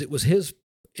chef because it was his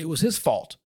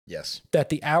fault. Yes. That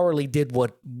the hourly did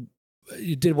what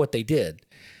they did.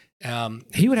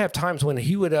 He would have times when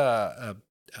he would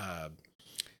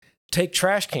take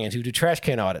trash cans. He would do trash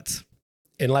can audits,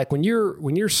 and like when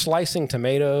you're slicing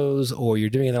tomatoes or you're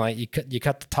doing anything like you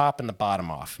cut the top and the bottom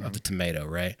off of the tomato,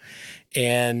 right?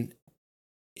 And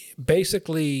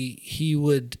basically he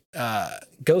would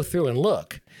go through and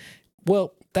look.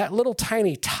 Well, that little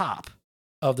tiny top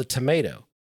of the tomato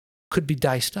could be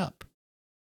diced up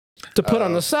to put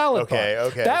on the salad bar.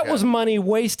 That was money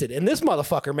wasted. And this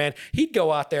motherfucker, man, he'd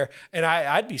go out there and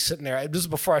I'd be sitting there. This is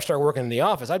before I started working in the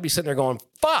office. I'd be sitting there going,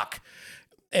 fuck.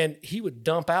 And he would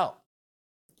dump out.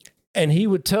 And he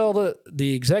would tell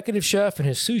the executive chef and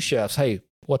his sous chefs, hey,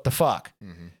 what the fuck?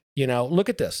 Look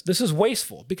at this. This is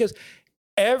wasteful because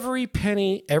every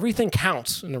penny, everything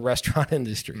counts in the restaurant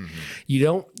industry. You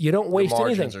don't waste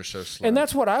anything. Margins are so slim. And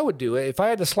that's what I would do. If I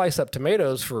had to slice up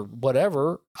tomatoes for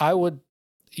whatever, I would,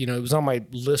 it was on my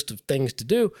list of things to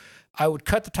do. I would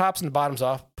cut the tops and the bottoms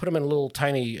off, put them in a little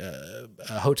tiny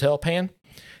hotel pan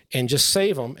and just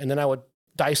save them. And then I would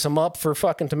dice them up for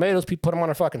fucking tomatoes. People put them on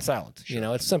their fucking salads.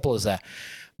 Sure. It's simple as that.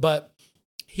 But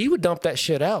he would dump that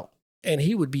shit out and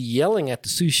he would be yelling at the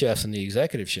sous chefs and the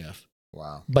executive chef.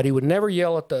 Wow. But he would never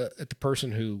yell at the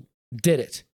person who did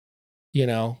it,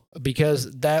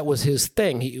 because that was his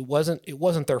thing. It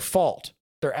wasn't their fault.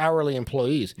 They're hourly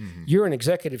employees. You're an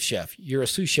executive chef. You're a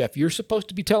sous chef. You're supposed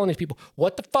to be telling these people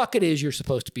what the fuck it is you're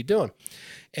supposed to be doing.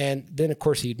 And then, of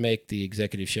course, he'd make the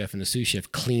executive chef and the sous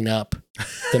chef clean up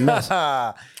the mess.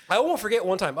 I won't forget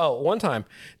one time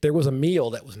there was a meal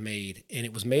that was made, and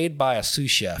it was made by a sous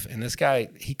chef. And this guy,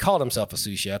 he called himself a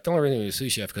sous chef. The only reason he was a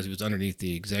sous chef because he was underneath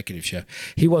the executive chef.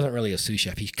 He wasn't really a sous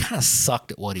chef. He kind of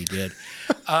sucked at what he did.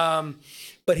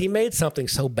 But But he made something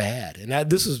so bad. And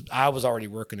I was already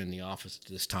working in the office at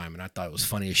this time, and I thought it was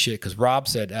funny as shit because Rob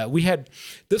said,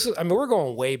 we're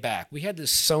going way back. We had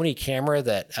this Sony camera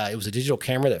that, it was a digital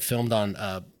camera that filmed on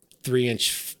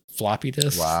 3-inch floppy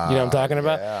disks. Wow. You know what I'm talking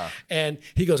about? Yeah. And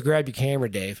he goes, grab your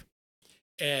camera, Dave.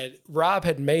 And Rob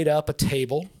had made up a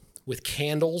table with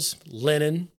candles,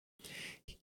 linen.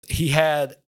 He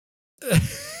had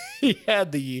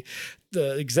the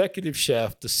executive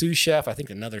chef, the sous chef, I think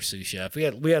another sous chef. We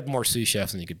had more sous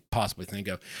chefs than you could possibly think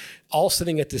of, all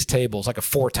sitting at this table. It's like a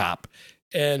 4-top.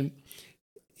 And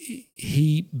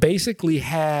he basically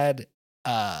had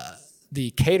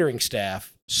the catering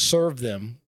staff serve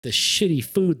them the shitty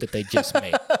food that they just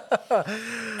made.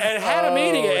 And had him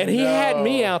eating it. And he had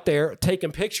me out there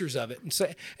taking pictures of it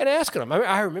and asking him.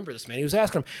 I remember this, man. He was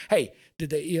asking him, hey, did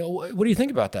they, what do you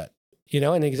think about that?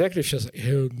 And the executive just have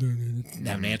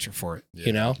an answer for it,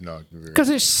 because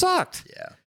it sucked. Yeah.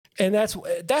 And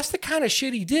that's the kind of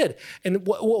shit he did. And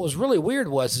what was really weird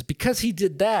was because he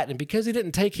did that, and because he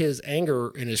didn't take his anger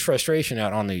and his frustration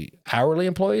out on the hourly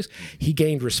employees, he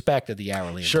gained respect of the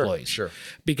hourly employees. Sure.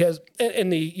 Because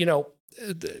the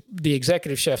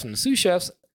executive chefs and the sous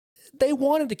chefs, they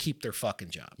wanted to keep their fucking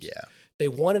jobs. Yeah. They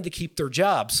wanted to keep their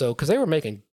jobs, because they were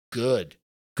making good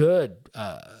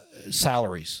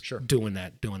salaries. Sure. doing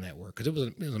that work, because it was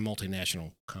a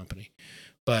multinational company.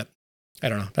 But I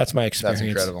don't know. That's my experience. That's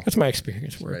incredible. That's my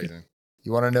experience working. Amazing.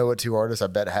 You want to know what 2 artists I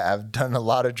bet have done a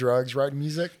lot of drugs writing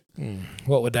music?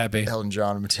 What would that be? Elton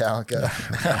John and Metallica.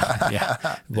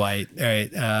 Yeah. Right. All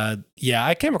right.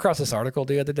 I came across this article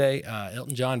the other day.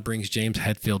 Elton John brings James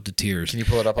Hetfield to tears. Can you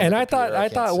pull it up on And the I computer?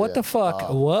 thought, what the fuck?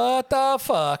 What the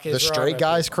fuck is the straight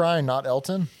guys crying, not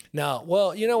Elton? No.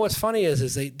 Well, what's funny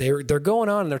is they're going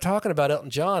on and they're talking about Elton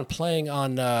John playing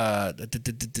on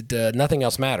Nothing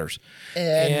Else Matters.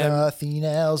 And nothing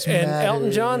else matters. And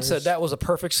Elton John said that was a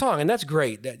perfect song, and that's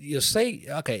great. That you say,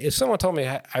 okay, if someone told me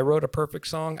I wrote a perfect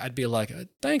song, I'd be like,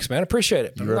 thanks, man, appreciate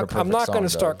it. I'm not going to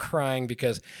start crying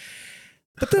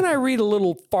but then I read a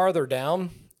little farther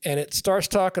down, and it starts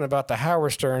talking about the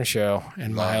Howard Stern show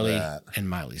and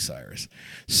Miley Cyrus.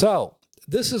 So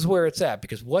this is where it's at,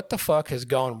 because what the fuck has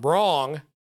gone wrong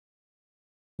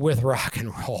with rock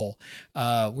and roll?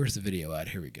 Where's the video at?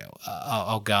 Here we go.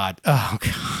 Oh God.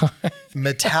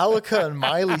 Metallica and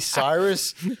Miley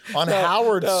Cyrus on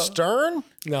Howard Stern?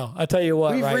 No, I tell you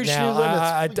what. We've right reached now, new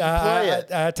limits. Play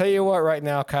it. I tell you what, right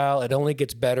now, Kyle, it only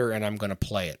gets better, and I'm going to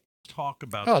play it. Talk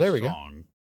about there we song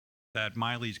that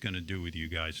Miley's going to do with you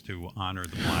guys to honor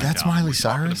the Black That's Album. Miley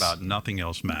Cyrus. About Nothing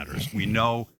Else Matters. We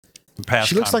know.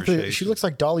 She looks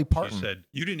like Dolly Parton. She said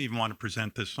you didn't even want to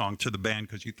present this song to the band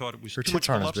because you thought it was Her too much tits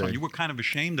of a aren't love as song. big. You were kind of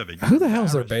ashamed of it. Who the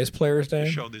hell's their bass player's to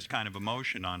name? show this kind of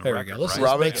emotion on a There we record. go. Let's right?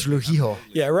 Robert Trujillo.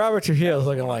 Yeah, Robert Trujillo is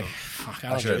looking like, fuck,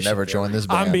 I should have never joined this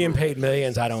band. I'm being paid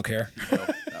millions. I don't care.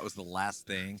 That was the last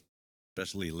thing,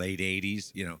 especially late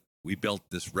 80s. We built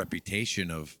this reputation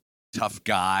of tough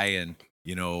guy and,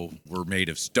 we're made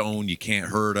of stone. You can't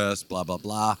hurt us, blah, blah,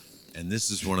 blah. And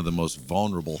this is one of the most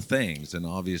vulnerable things. And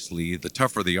obviously, the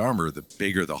tougher the armor, the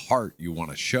bigger the heart you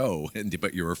want to show,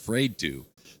 but you're afraid to.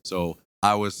 So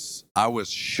I was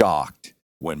shocked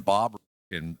when Bob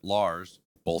and Lars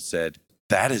both said,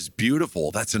 that is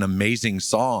beautiful. That's an amazing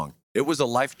song. It was a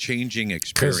life-changing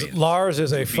experience. Because Lars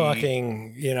is a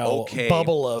fucking,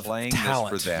 bubble of playing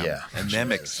talent. this for them and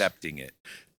them accepting it.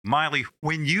 Miley,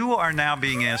 when you are now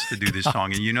being asked to do this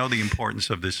song, and you know the importance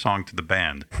of this song to the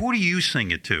band, who do you sing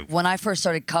it to? When I first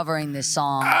started covering this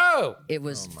song, it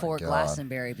was for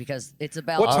Glastonbury, because it's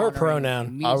about What's her honoring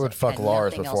pronoun? music, I would fuck and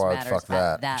Lars nothing before else I'd fuck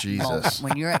matters that. at Jesus. moment.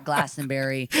 When you're at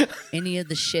Glastonbury, any of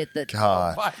the shit that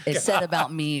God. is said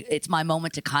about me, it's my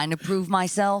moment to kind of prove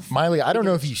myself. Miley, I don't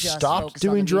know if you stopped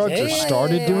doing drugs or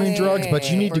started doing drugs,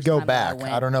 but you need to go back.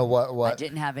 I don't know what. I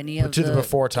didn't have any of to the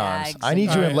before times. I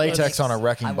need you in latex on a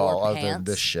wrecking ball other than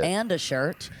this shit. And a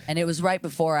shirt. And it was right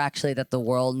before, actually, that the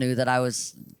world knew that I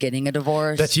was getting a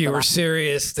divorce. That you were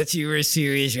serious. That you were a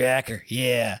serious racker.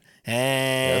 Yeah.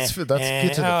 Let's get to the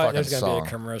fucking song. There's going to be a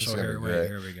commercial here. Wait,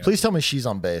 here we go. Please tell me she's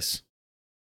on bass.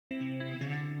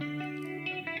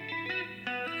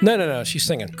 No. She's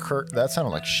singing. Kurt, that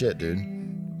sounded like shit, dude.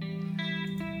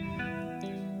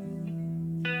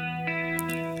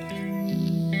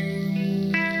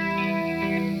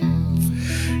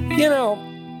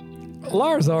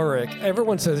 Lars Ulrich,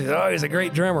 everyone says he's a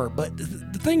great drummer, but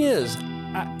the thing is,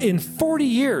 in 40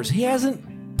 years, he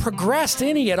hasn't progressed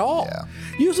any at all. Yeah.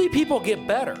 Usually people get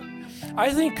better.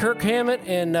 I think Kirk Hammett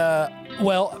and,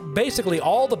 basically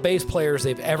all the bass players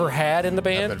they've ever had in the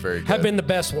band have been the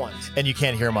best ones. And you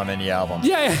can't hear them on any album.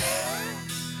 Yeah.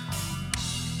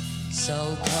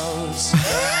 So close.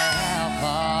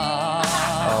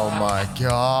 Oh my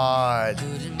God.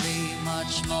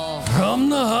 From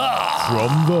the heart.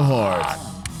 From the heart.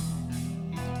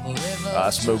 I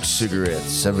smoke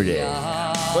cigarettes every day.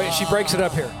 Wait, she breaks it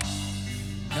up here.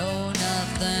 No,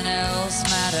 nothing else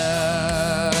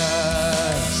matters.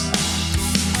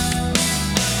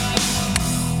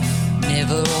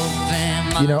 Never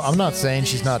open my You know, I'm not saying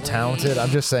she's not talented. I'm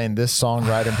just saying this song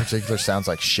right in particular sounds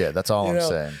like shit. That's all You I'm know,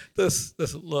 saying. This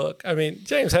look. I mean,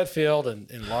 James Hetfield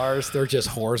and Lars, they're just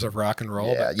whores of rock and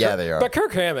roll. Yeah, But yeah, they are. But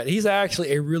Kirk Hammett, he's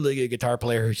actually a really good guitar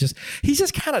player. He's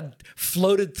just kind of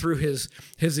floated through his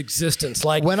existence.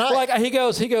 Like he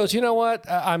goes, you know what?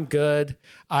 I'm good.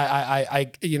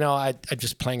 I'm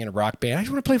just playing in a rock band. I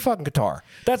just want to play fucking guitar.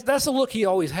 That's the look he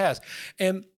always has.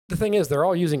 And the thing is, they're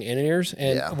all using in-ears.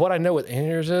 And what I know with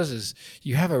in-ears is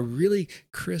you have a really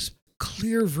crisp,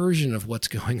 clear version of what's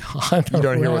going on. You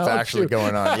don't hear what's around actually you.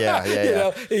 going on. Yeah. You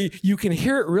know, you can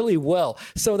hear it really well.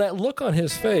 So that look on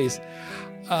his face,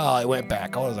 it went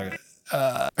back. I was like,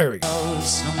 there we go.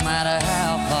 no matter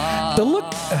how far. The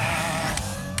look.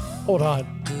 Hold on.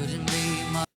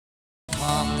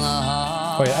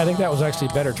 Wait, I think that was actually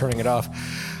better turning it off.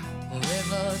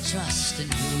 Forever trusting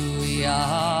who we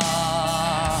are.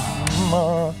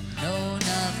 No,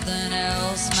 nothing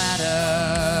else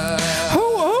matters.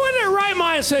 Who in their right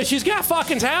mind says she's got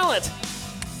fucking talent?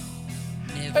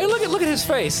 Hey, look at his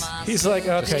face. He's like,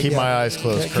 okay. Just keep my eyes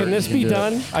closed. Can Kurt. this You be do it.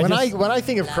 done? When I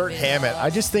think of Kirk Hammett, I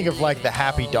just think of like the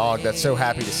happy dog that's so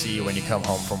happy to see you when you come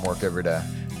home from work every day.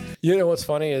 You know what's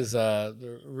funny is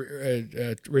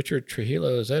Richard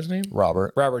Trujillo, is that his name?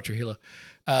 Robert Trujillo.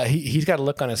 He's got a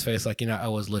look on his face like, I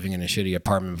was living in a shitty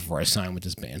apartment before I signed with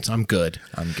this band, so I'm good.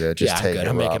 Just I'm take good. it,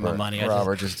 I'm making my Robert. money.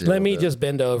 Let me just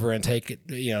bend over and take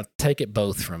it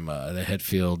both from the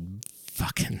Hetfield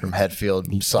fucking from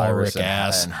Hetfield, Cyrus, Ulrich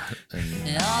ass. In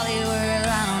all the world,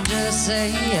 I don't just say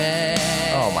yes.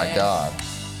 Oh my God.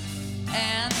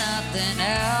 And nothing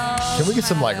else. Can we get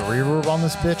some like reverb on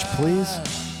this bitch, please?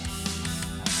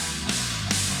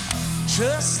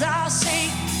 Trust I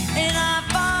seek and I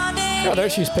find it. Oh, there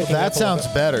she's picking That up a sounds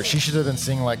little better. She should have been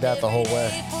singing like that the whole way.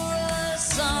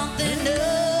 Something new.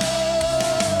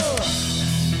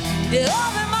 You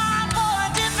open my for a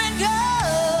different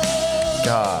girl.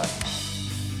 God.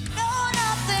 No,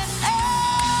 nothing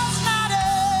else matters.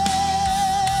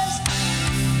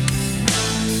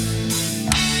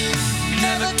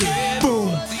 Never get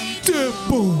boom,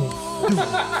 boom,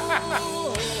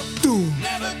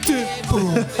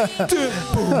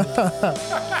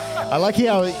 I like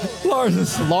how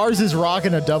Lars is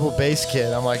rocking a double bass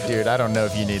kit. I'm like, dude, I don't know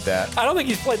if you need that. I don't think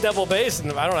he's played double bass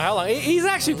in I don't know how long. He's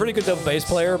actually a pretty good double bass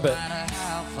player, but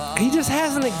he just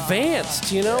hasn't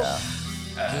advanced, you know?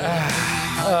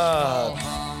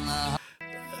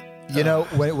 You know,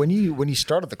 when you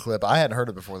started the clip, I hadn't heard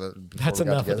it before. That's we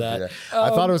got enough of together that. today. I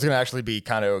thought it was going to actually be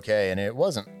kind of okay, and it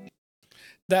wasn't.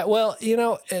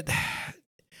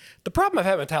 The problem I've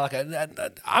had with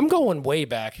Metallica, I'm going way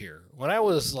back here. When I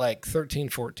was like 13,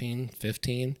 14,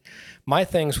 15, my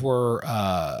things were,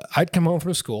 I'd come home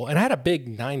from school, and I had a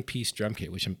big 9-piece drum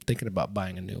kit, which I'm thinking about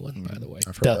buying a new one, by the way.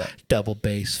 I've heard that. Double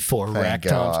bass, 4 Thank rack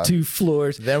God. toms, 2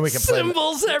 floors, Then we can play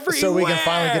cymbals everywhere. So we can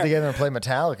finally get together and play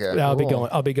Metallica. Cool.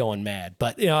 I'll be going mad.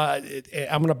 But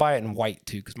I'm going to buy it in white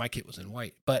too, because my kit was in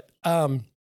white. But I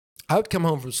would come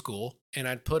home from school and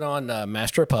I'd put on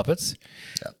Master of Puppets,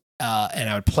 and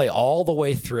I would play all the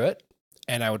way through it.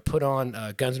 And I would put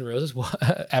on Guns N' Roses,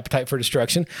 Appetite for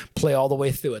Destruction, play all the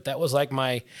way through it. That was like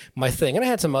my thing. And I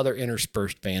had some other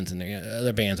interspersed bands in there,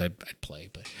 other bands I'd play.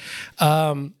 But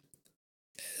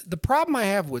the problem I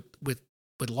have with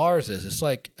Lars is it's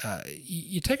like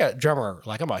you take a drummer,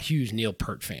 like I'm a huge Neil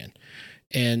Peart fan,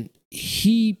 and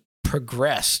he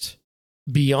progressed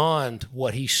beyond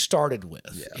what he started with.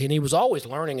 Yeah. And he was always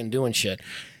learning and doing shit.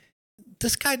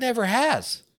 This guy never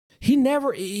has.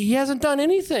 He hasn't done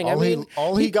anything.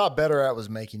 All he got better at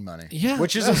was making money. Yeah.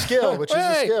 Which is a skill.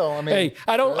 I mean,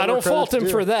 I don't fault him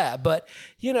for that, but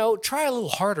try a little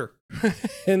harder.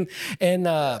 and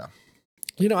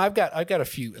I've got a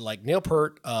few like Neil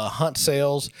Peart, Hunt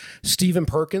Sales, Stephen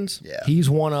Perkins. Yeah. He's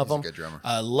one of them. A good drummer.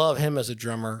 I love him as a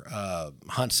drummer.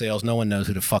 Hunt Sales. No one knows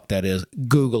who the fuck that is.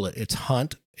 Google it. It's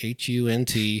Hunt,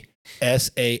 HUNT.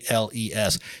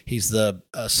 SALES. He's the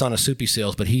son of Soupy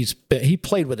Sales, but he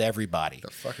played with everybody.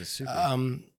 The fuck is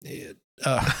Soupy?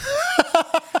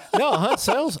 No, Hunt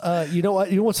Sales. You know what?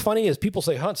 You know what's funny is people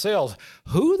say Hunt Sales.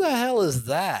 Who the hell is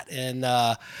that? And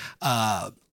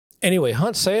anyway,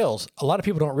 Hunt Sales. A lot of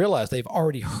people don't realize they've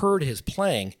already heard his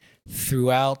playing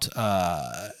throughout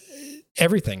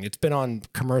everything. It's been on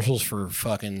commercials for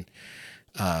fucking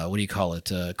what do you call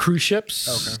it? Cruise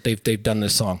ships. Okay. They've done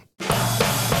this song.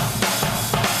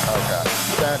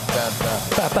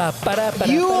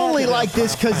 You only like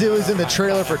this because it was in the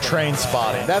trailer for Train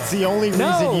Spotting. That's the only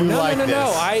reason you like this.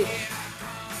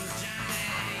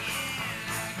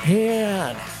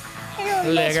 No.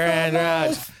 Liquor and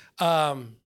drugs.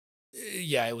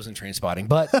 Yeah, it was in Train Spotting,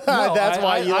 but no, that's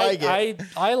why you like it.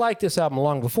 I liked this album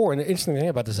long before, and the interesting thing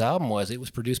about this album was it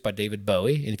was produced by David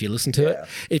Bowie. And if you listen to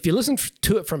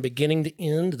it from beginning to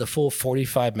end, the full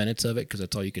 45 minutes of it, because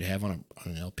that's all you could have on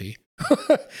an LP.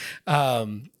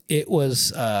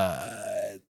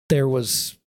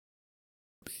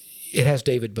 It has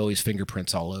David Bowie's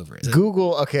fingerprints all over it.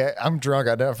 Google, okay, I'm drunk.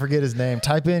 I don't forget his name.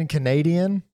 Type in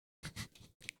Canadian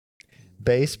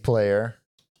bass player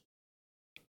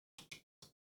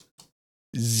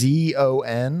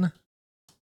ZON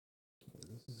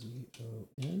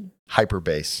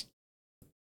Hyperbass.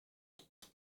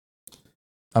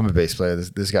 I'm a bass player.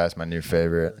 This guy's my new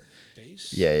favorite.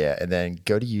 Bass? Yeah. And then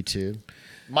go to YouTube.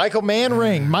 Michael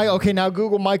Manring. Okay, now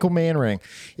Google Michael Manring.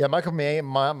 Yeah, Michael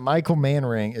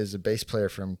Manring is a bass player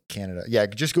from Canada. Yeah,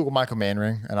 just Google Michael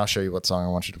Manring, and I'll show you what song I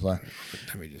want you to play.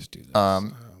 Let me just do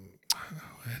this.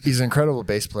 He's an incredible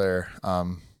bass player,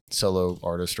 solo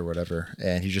artist or whatever,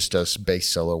 and he just does bass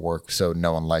solo work, so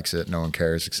no one likes it, no one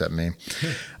cares except me.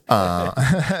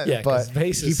 Yeah, but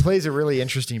he plays a really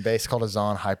interesting bass called a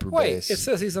Zon Hyperbass. Wait, it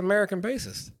says he's an American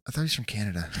bassist. I thought he's from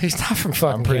Canada. He's not from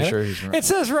fucking I'm pretty Canada. sure he's from. It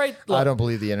says right. Look. I don't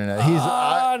believe the internet.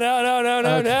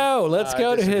 No. Let's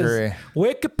go to his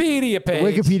Wikipedia page.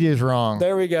 Wikipedia is wrong.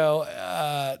 There we go.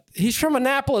 He's from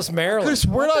Annapolis, Maryland. Chris,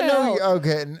 we're What not the knowing. hell?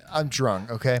 Okay, I'm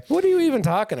drunk. Okay. What are you even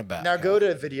talking about? Now go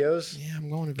to videos. Yeah, I'm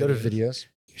going to Go to videos.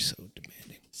 You're so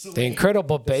demanding. The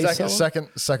incredible bass solo?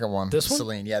 Second one. This one?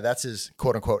 Celine. Yeah, that's his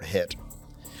quote unquote hit.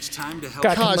 It's time to help.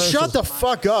 Got God, commercials. shut the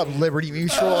fuck up, Liberty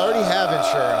Mutual. I already have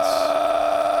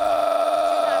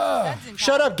insurance.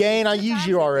 Shut up, Gain. I use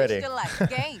you already.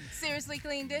 Gain. Seriously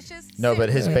clean dishes? No, but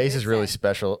his bass is really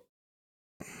special.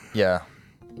 Yeah.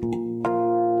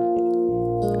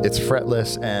 It's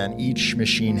fretless, and each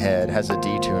machine head has a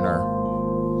detuner.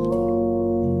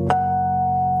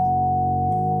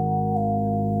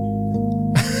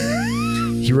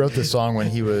 He wrote this song when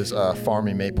he was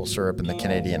farming maple syrup in the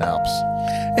Canadian Alps.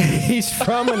 He's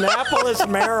from Annapolis,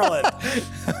 Maryland.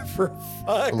 For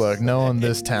fuck's Look, no one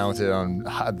this talented on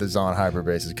the Zon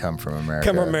Hyperbass has come from America.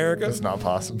 Come from America? It's not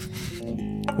possible.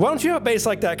 Why don't you have a bass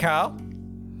like that, Kyle?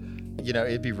 You know,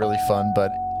 it'd be really fun, but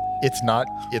it's not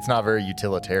very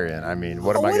utilitarian. I mean,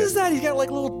 what am I What gonna... is that? He's got like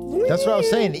little. That's what I was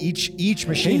saying. Each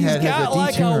machine He's head has a got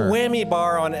like a detuner. whammy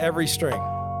bar on every string.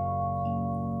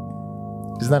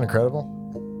 Isn't that incredible?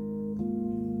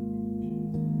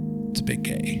 It's a big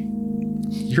gay.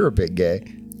 You're a big gay.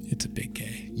 It's a big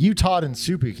gay. You, Todd, and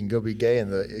Soupy can go be gay in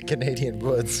the Canadian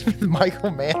woods with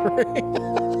Michael Manring.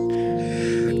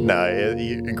 No,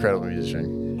 incredible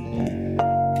musician.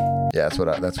 Yeah,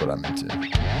 that's what I'm into.